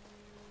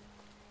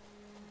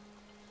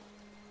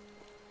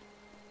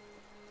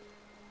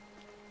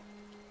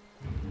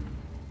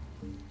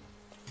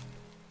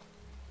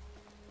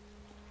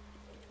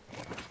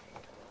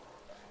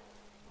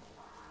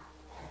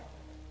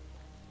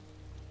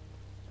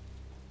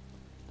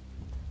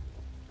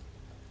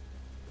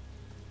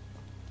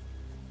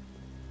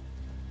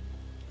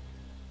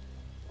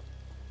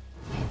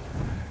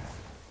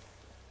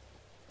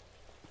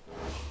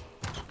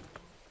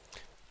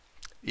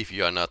 If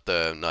you are not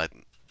a night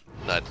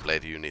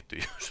blade, you need to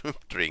use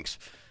drinks.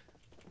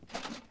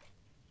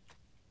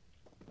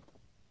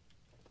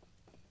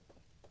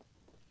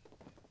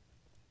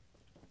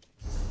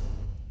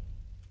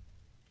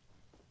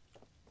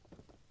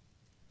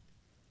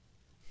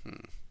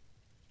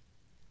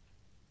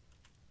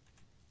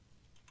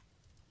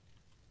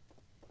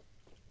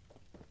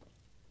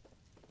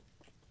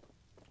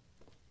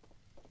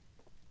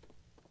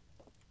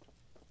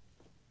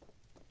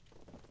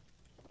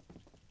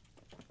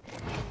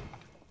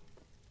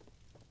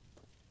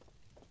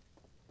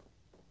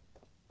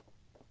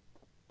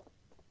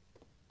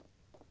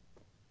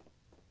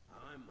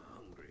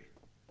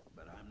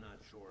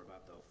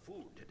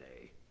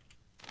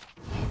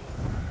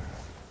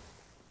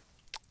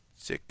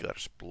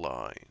 Checker's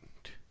blind.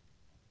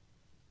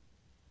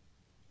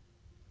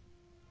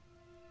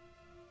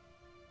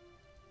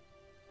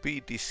 Be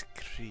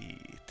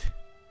discreet.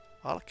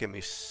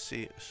 Alchemist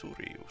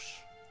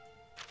Surius.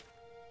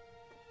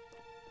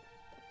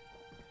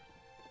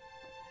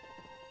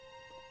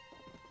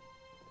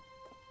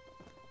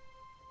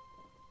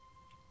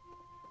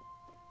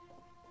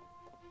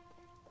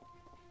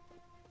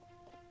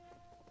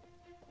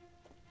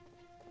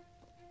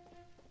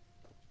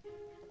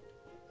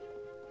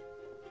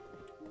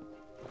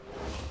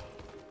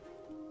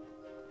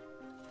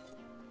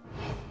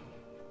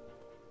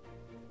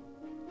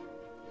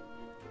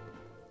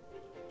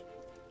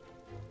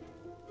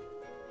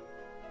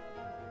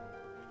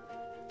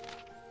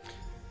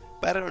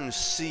 Baron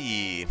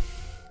C,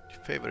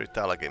 favorite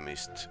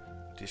alchemist,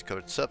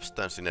 discovered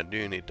substance in a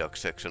newly dug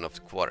section of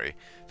the quarry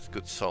that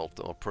could solve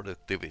all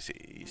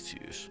productivity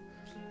issues.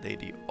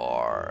 Lady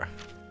R.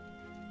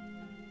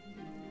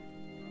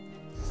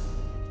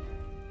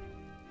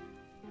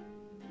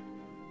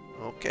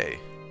 Okay.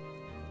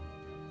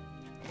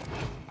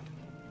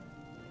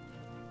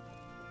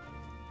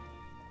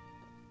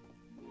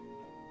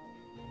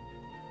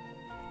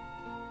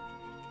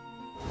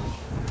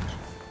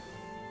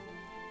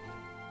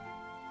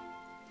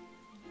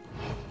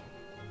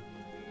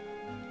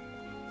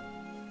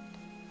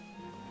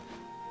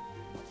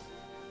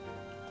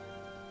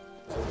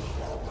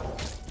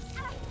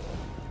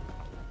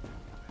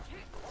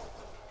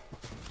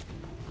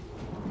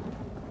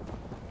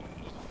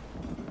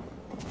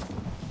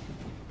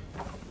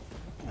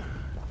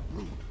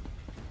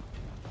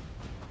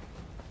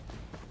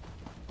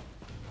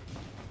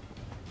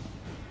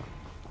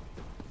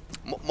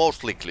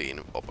 Mostly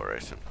clean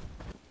operation.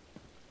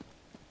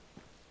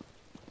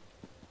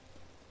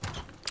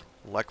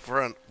 Like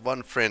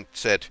one friend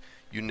said,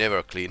 you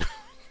never clean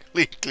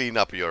clean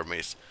up your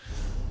mess.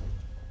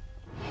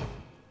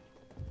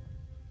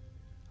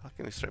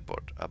 Alchemist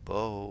report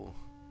above.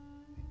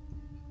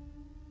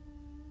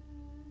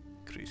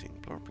 Increasing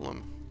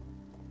problem.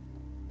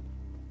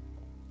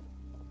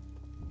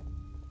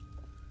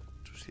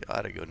 To the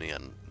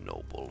Argonian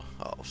noble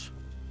house.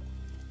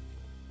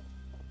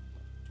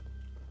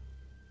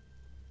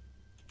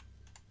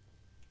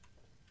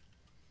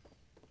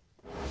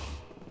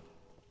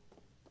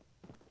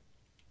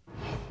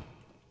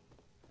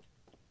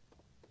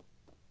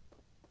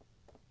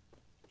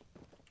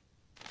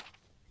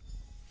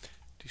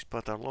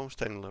 Despite our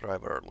long-standing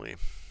rivalry,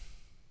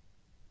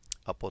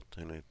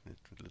 opportunity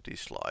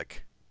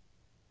dislike,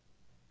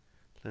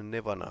 the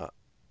Nevama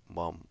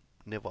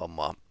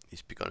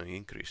is becoming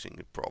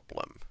increasingly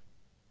problem.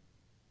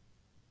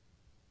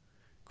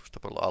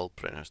 Constable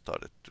Alpren has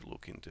started to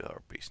look into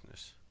our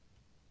business.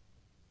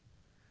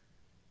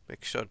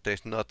 Make sure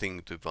there's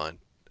nothing to find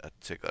at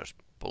Zegar's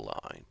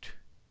blind.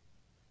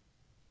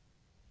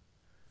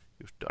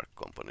 Use Dark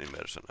Company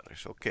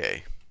mercenaries,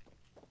 okay.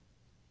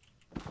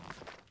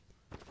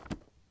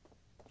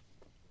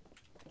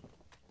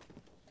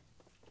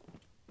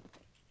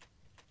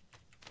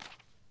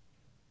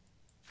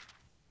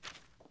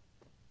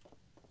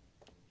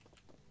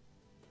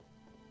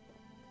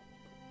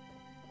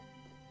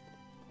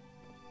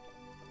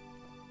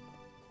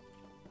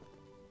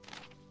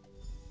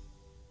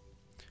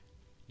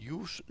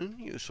 Use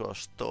unusual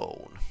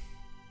stone.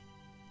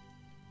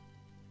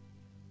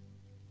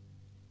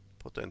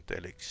 Potent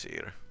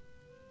elixir.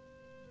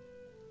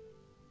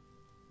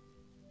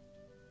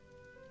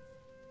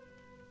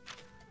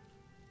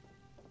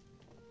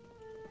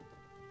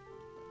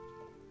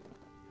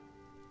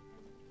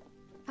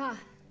 Ah,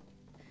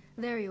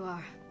 there you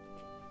are.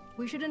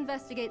 We should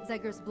investigate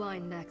Zegar's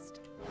blind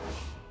next.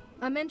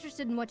 I'm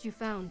interested in what you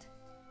found,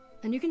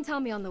 and you can tell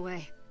me on the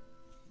way.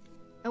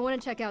 I want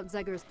to check out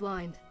Zegar's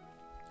blind.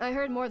 I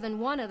heard more than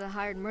one of the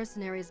hired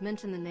mercenaries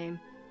mention the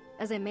name,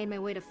 as I made my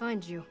way to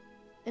find you.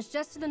 It's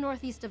just to the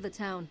northeast of the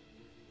town.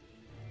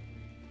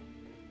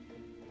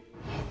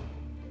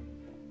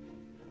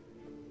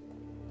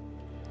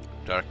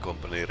 Dark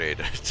Company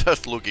raider,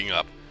 just looking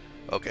up.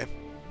 Okay.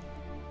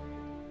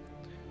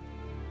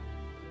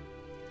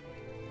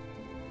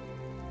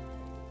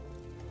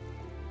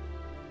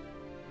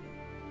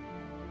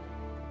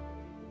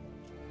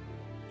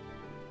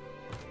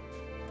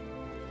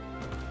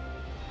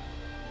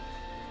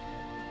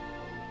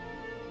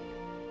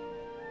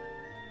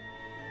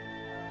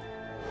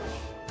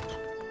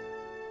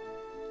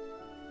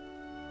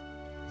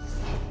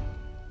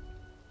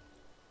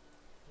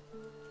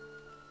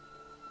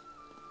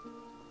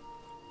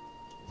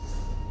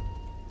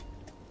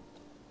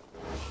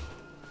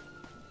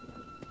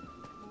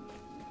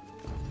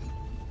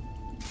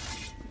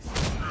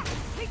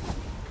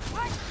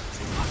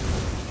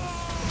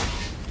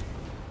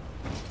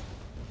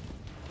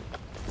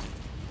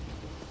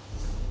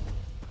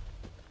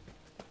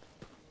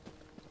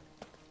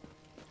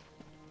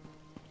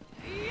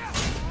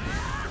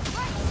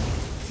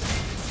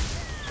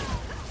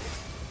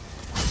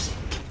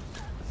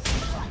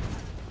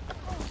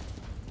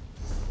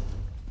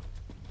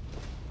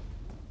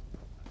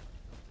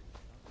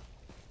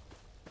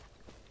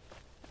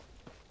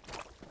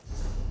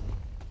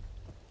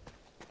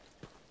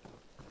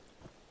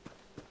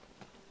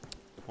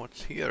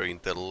 What's here in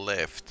the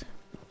left?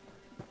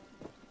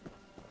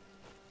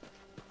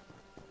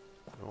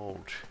 An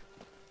old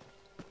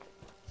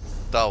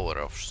tower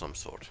of some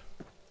sort.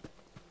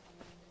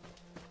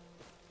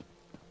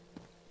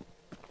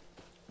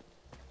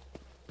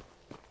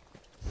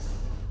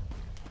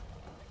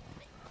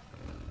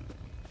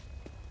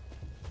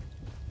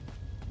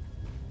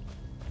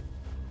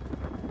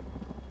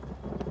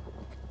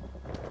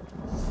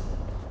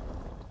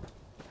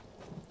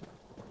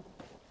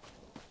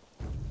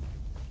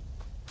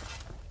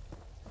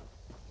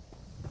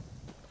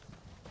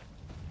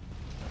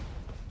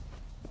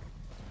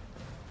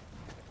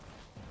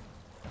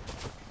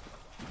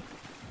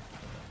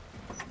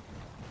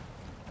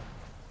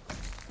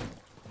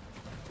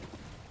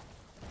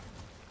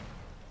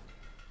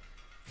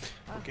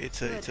 Okay,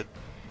 it's a...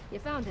 You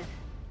found it.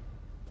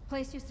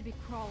 Place used to be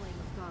crawling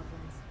with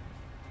goblins.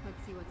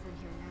 Let's see what's in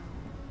here now.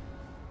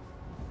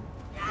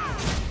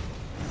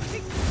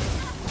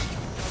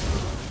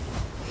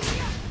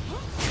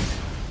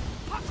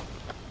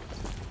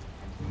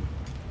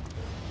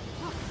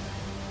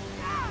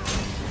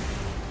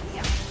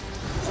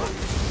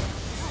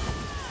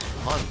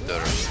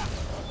 Hunter.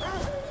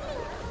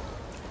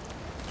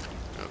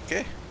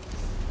 Okay.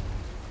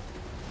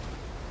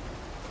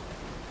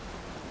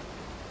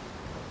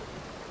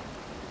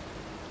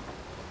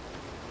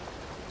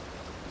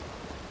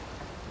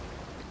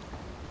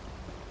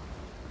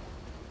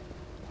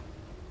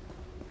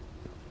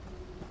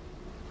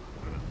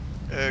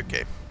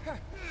 Okay.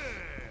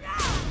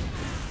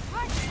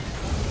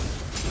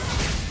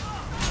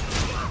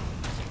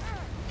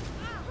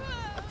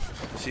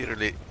 She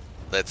really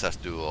lets us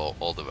do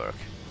all the work.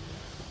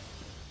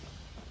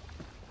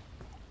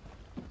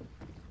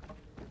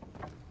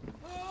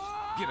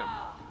 Get him.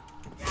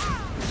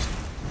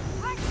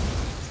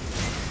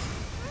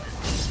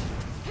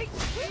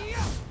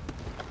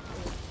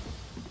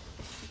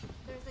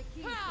 There's a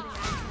key.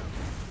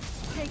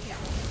 Take it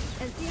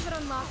and see if it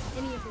unlocks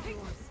any of the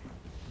doors.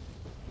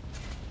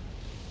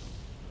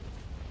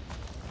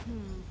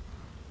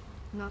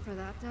 Not for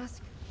that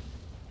desk?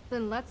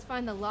 Then let's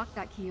find the lock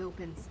that key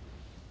opens.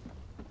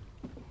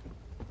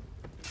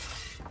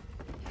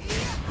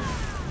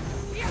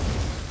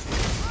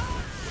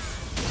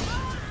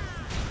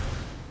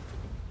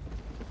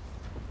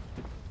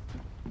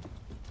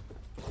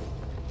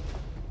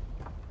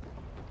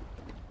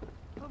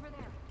 Over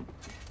there.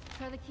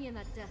 Try the key in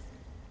that desk.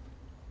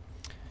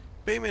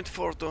 Payment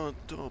for the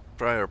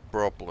prior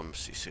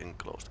problems is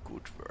enclosed.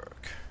 Good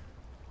work.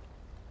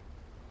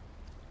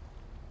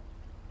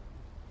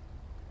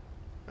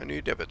 A new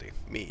deputy,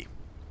 me.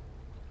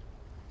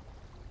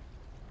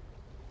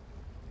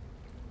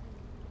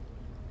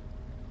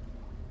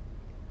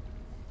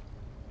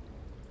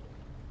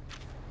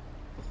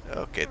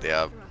 Okay, they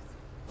are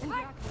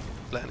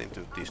planning to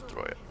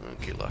destroy and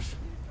kill us.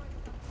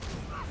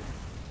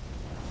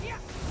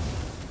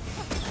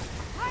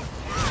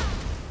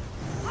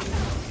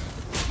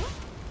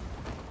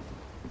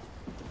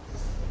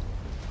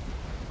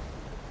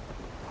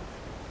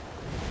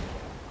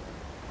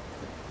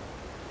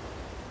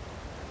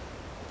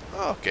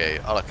 Okay,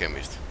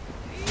 alchemist.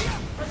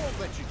 I won't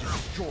let you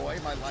destroy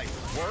my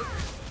life's work.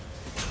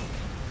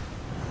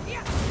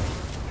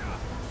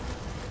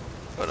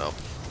 Oh no.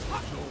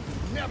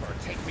 You'll never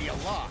take me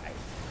alive.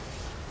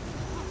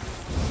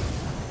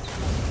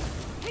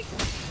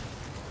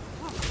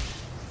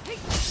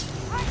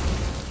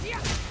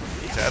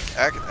 He's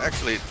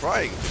actually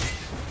trying to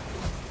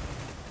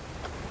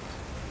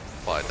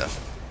fight us.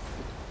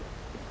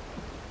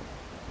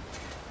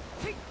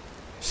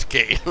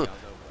 Scale.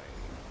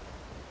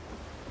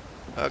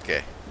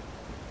 Okay.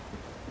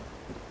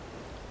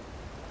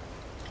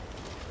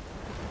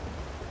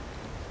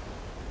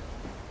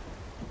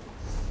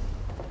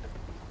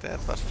 That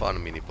was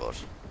fun, mini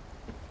boss.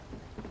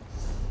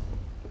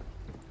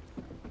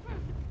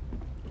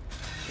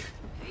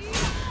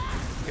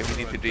 Okay, we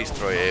need to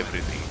destroy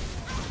everything.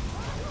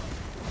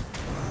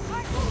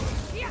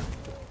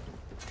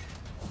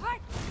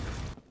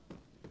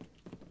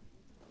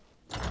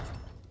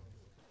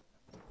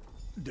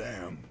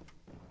 Damn.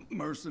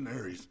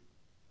 Mercenaries.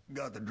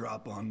 Got the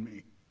drop on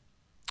me.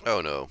 Oh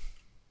no.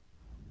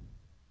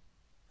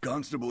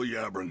 Constable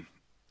Yabrin.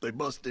 They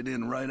busted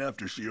in right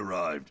after she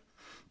arrived.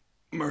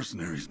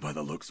 Mercenaries by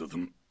the looks of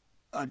them.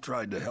 I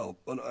tried to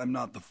help, but I'm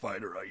not the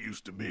fighter I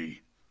used to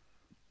be.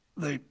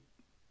 They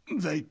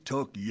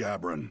took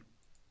Yabrin.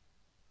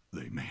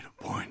 They made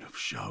a point of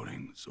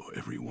shouting so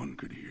everyone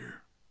could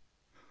hear.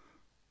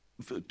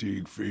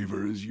 Fatigue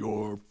fever is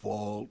your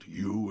fault,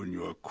 you and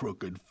your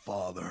crooked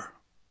father.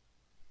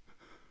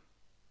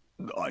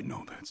 I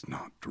know that's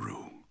not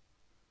true.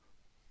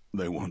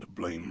 They want to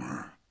blame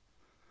her.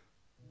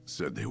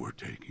 Said they were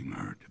taking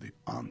her to the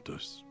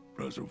Ontus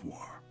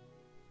reservoir.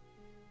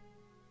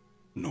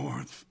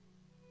 North,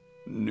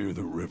 near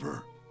the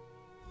river.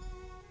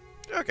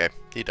 Okay,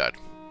 he died.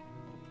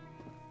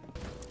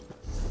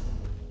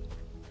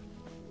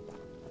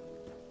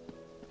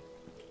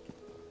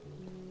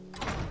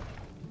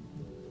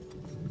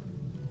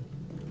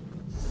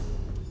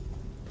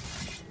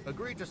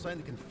 Agreed to sign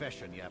the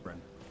confession, Yabrin.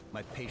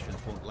 My patience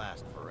won't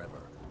last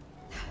forever.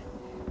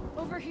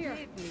 Over here.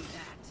 Give me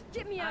that.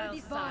 Get me out of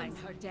these sign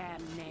bonds. her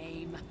damn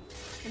name.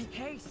 In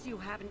case you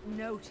haven't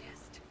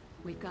noticed,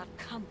 we've got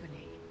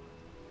company.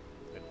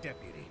 The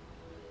deputy.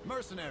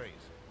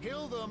 Mercenaries,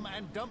 kill them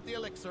and dump the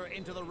elixir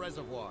into the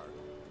reservoir.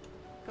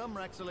 Come,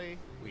 Rexley.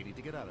 We need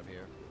to get out of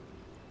here.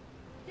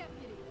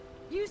 Deputy,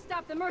 you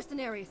stop the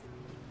mercenaries.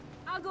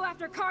 I'll go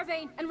after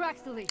Carvane and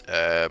Rexley.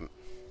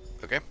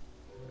 Okay.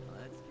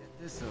 Let's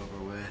get this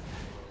over with.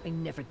 I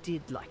never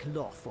did like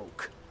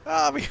lawfolk.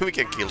 Ah, we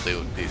can kill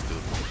these two.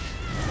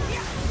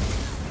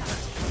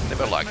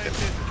 Never liked them.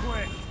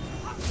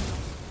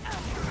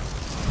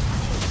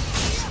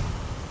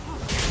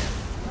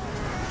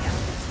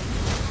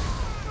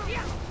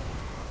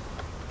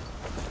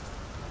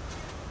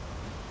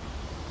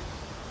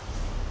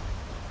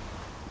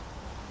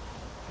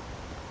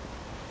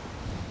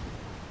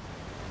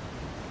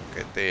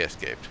 Okay, they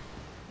escaped.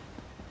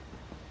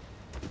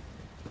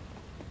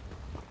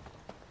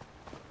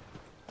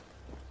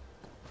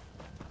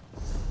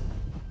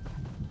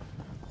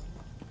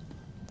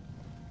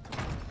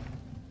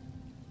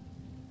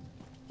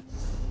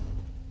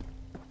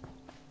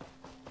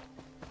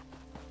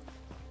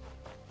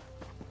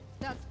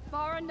 That's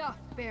far enough,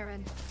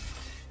 Baron.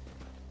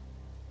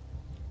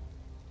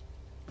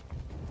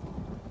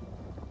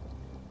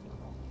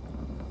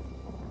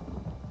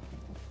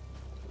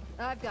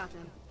 I've got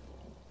them.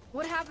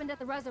 What happened at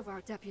the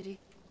reservoir, Deputy?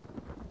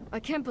 I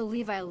can't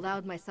believe I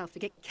allowed myself to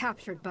get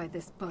captured by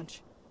this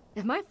bunch.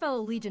 If my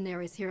fellow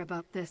legionaries hear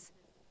about this...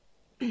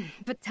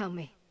 But tell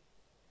me,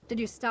 did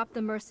you stop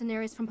the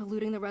mercenaries from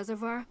polluting the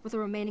reservoir with the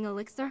remaining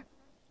elixir?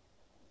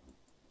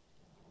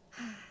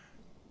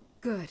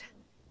 Good.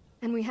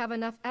 And we have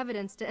enough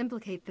evidence to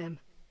implicate them.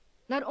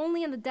 Not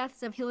only in the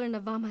deaths of Healer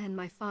Navama and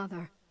my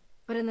father,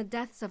 but in the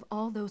deaths of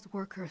all those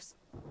workers.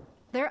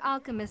 Their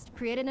alchemist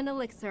created an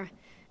elixir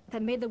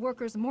that made the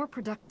workers more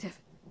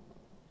productive,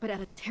 but at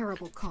a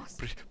terrible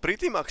cost.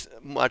 Pretty much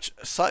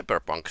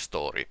cyberpunk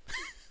story.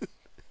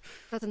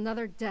 That's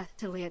another death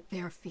to lay at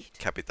their feet.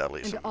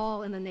 Capitalism. And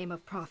all in the name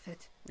of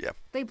profit. Yeah.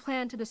 They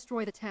plan to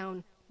destroy the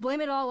town, blame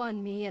it all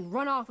on me, and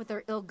run off with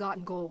their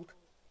ill-gotten gold.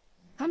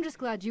 I'm just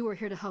glad you were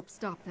here to help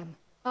stop them.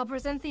 I'll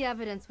present the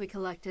evidence we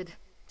collected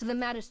to the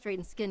magistrate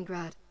in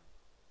Skingrad.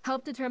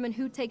 Help determine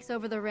who takes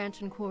over the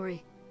ranch and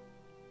quarry.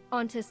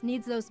 Ontus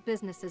needs those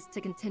businesses to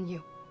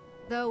continue,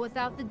 though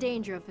without the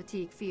danger of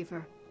fatigue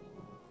fever.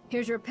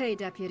 Here's your pay,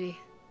 Deputy.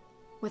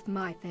 With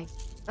my thanks.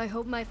 I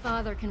hope my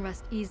father can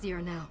rest easier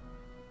now.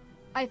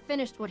 I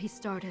finished what he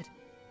started,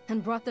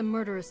 and brought the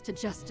murderers to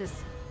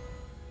justice.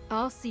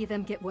 I'll see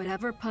them get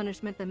whatever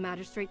punishment the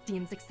magistrate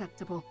deems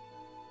acceptable,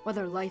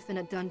 whether life in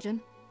a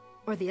dungeon,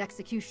 or the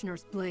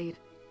executioner's blade.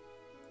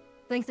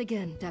 Thanks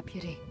again,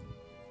 Deputy.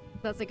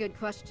 That's a good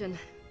question.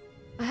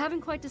 I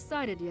haven't quite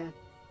decided yet.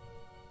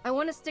 I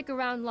want to stick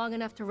around long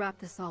enough to wrap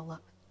this all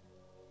up.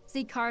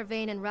 See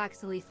Carvain and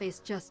Raxley face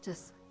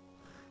justice.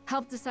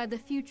 Help decide the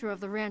future of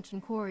the ranch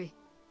and quarry.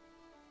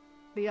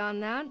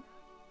 Beyond that,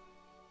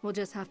 we'll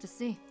just have to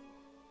see.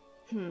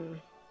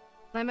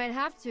 I might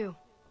have to.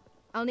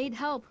 I'll need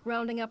help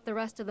rounding up the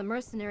rest of the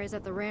mercenaries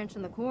at the ranch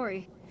and the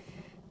quarry.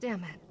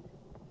 Damn it.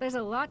 There's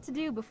a lot to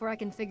do before I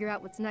can figure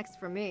out what's next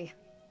for me.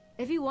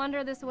 If you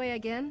wander this way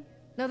again,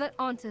 know that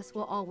Ontus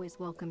will always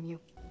welcome you.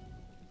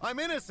 I'm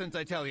innocent,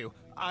 I tell you.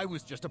 I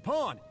was just a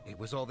pawn. It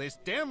was all this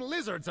damn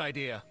lizard's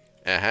idea.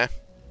 Uh-huh.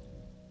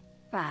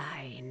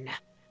 Fine.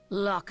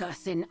 Lock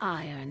us in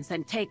irons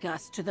and take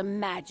us to the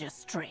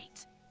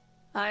magistrate.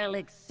 I'll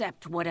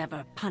accept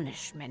whatever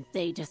punishment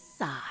they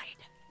decide.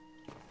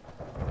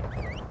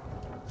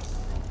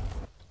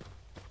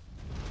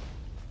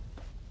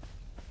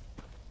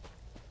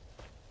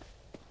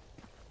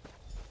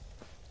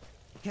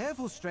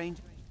 Careful,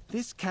 stranger.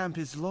 This camp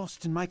is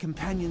lost and my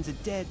companions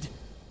are dead.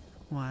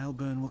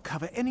 Wildburn will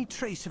cover any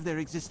trace of their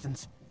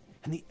existence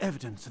and the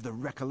evidence of the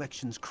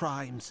Recollection's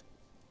crimes.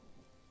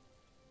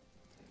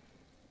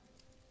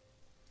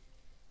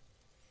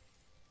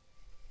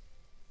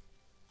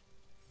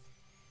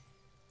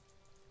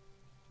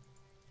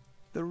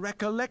 The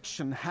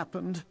Recollection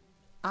happened.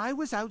 I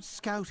was out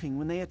scouting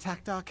when they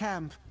attacked our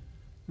camp.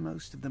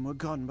 Most of them were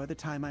gone by the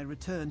time I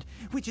returned,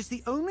 which is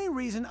the only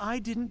reason I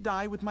didn't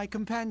die with my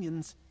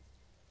companions.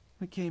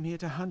 We came here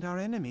to hunt our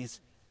enemies,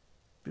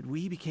 but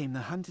we became the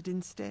hunted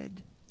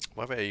instead.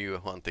 Why were you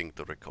hunting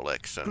the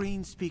Recollection?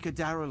 Greenspeaker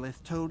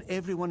Darolith told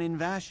everyone in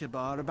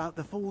Vashabar about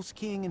the false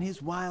king and his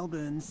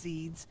Wildburn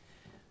seeds.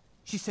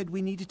 She said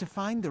we needed to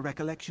find the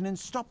Recollection and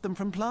stop them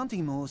from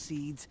planting more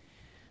seeds.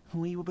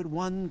 We were but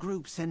one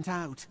group sent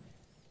out,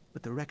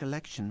 but the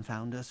Recollection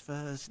found us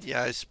first.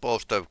 Yeah, I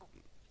suppose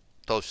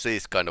those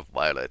seeds kind of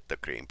violate the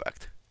Green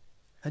Pact.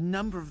 A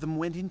number of them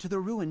went into the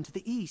ruin to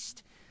the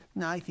east.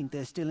 I think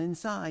they're still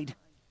inside.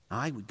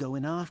 I would go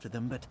in after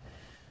them, but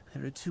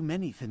there are too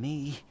many for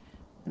me,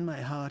 and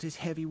my heart is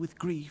heavy with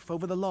grief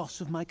over the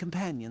loss of my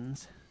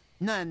companions.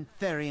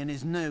 Nantharian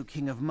is no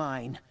king of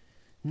mine.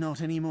 Not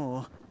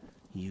anymore.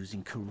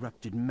 Using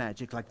corrupted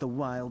magic like the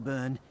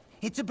Wildburn.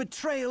 It's a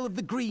betrayal of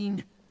the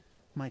Green.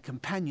 My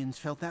companions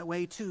felt that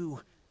way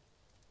too.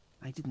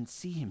 I didn't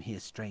see him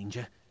here,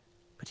 stranger,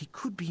 but he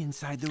could be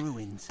inside the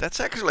ruins. That's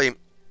actually...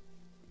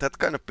 that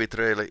kind of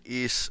betrayal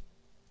is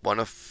one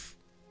of...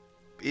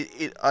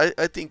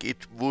 I think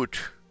it would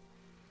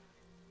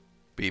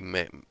be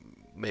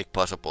make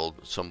possible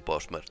some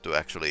postmen to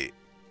actually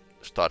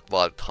start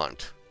wild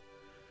hunt.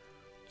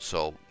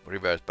 So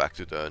revert back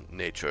to the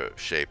nature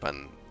shape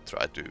and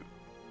try to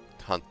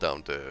hunt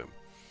down the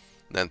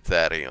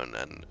Nantharian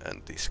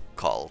and this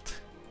cult.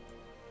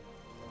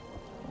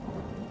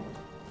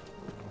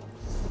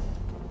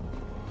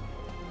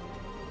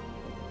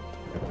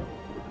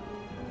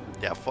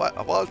 Yeah,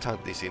 a wild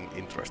hunt is an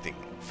interesting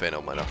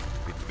phenomenon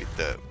with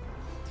the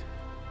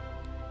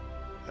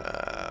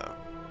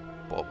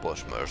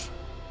Bosmers.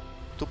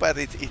 Too bad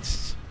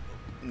it's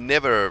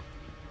never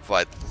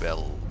quite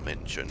well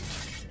mentioned.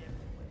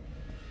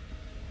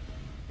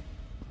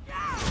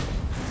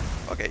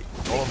 Okay,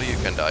 all of you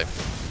can die.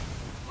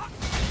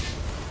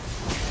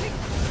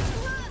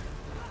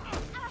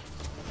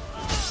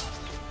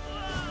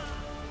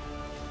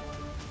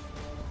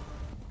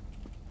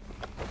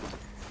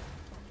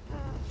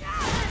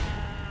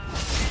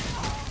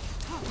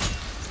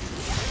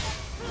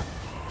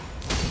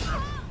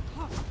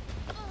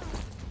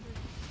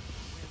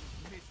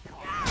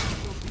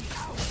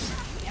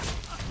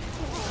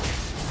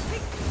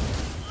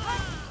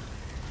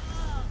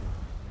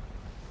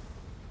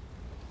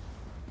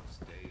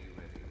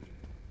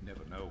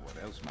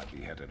 Might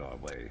be headed our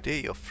way.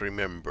 Day of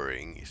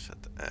Remembering is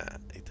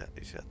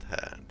at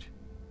hand.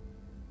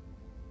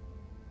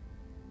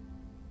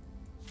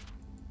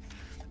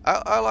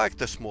 I like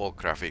the small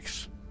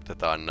graphics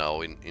that are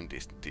now in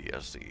this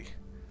DLC.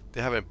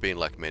 There haven't been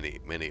like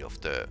many of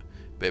the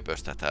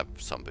papers that have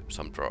some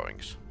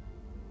drawings.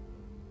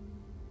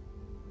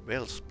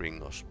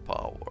 Wellspring of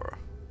Power.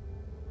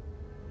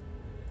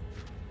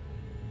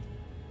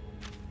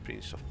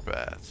 Prince of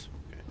Bats.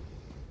 Okay.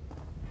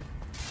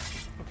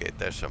 Okay,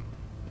 there's some.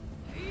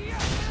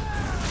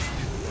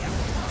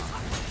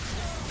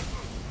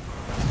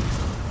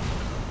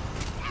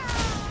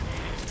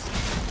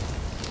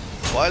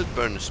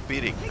 Wildburn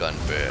Spirit Gun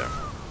Bear.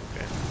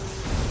 Okay.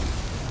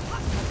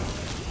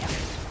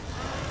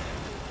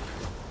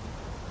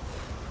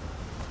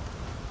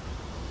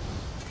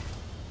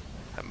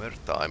 Hammer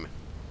time.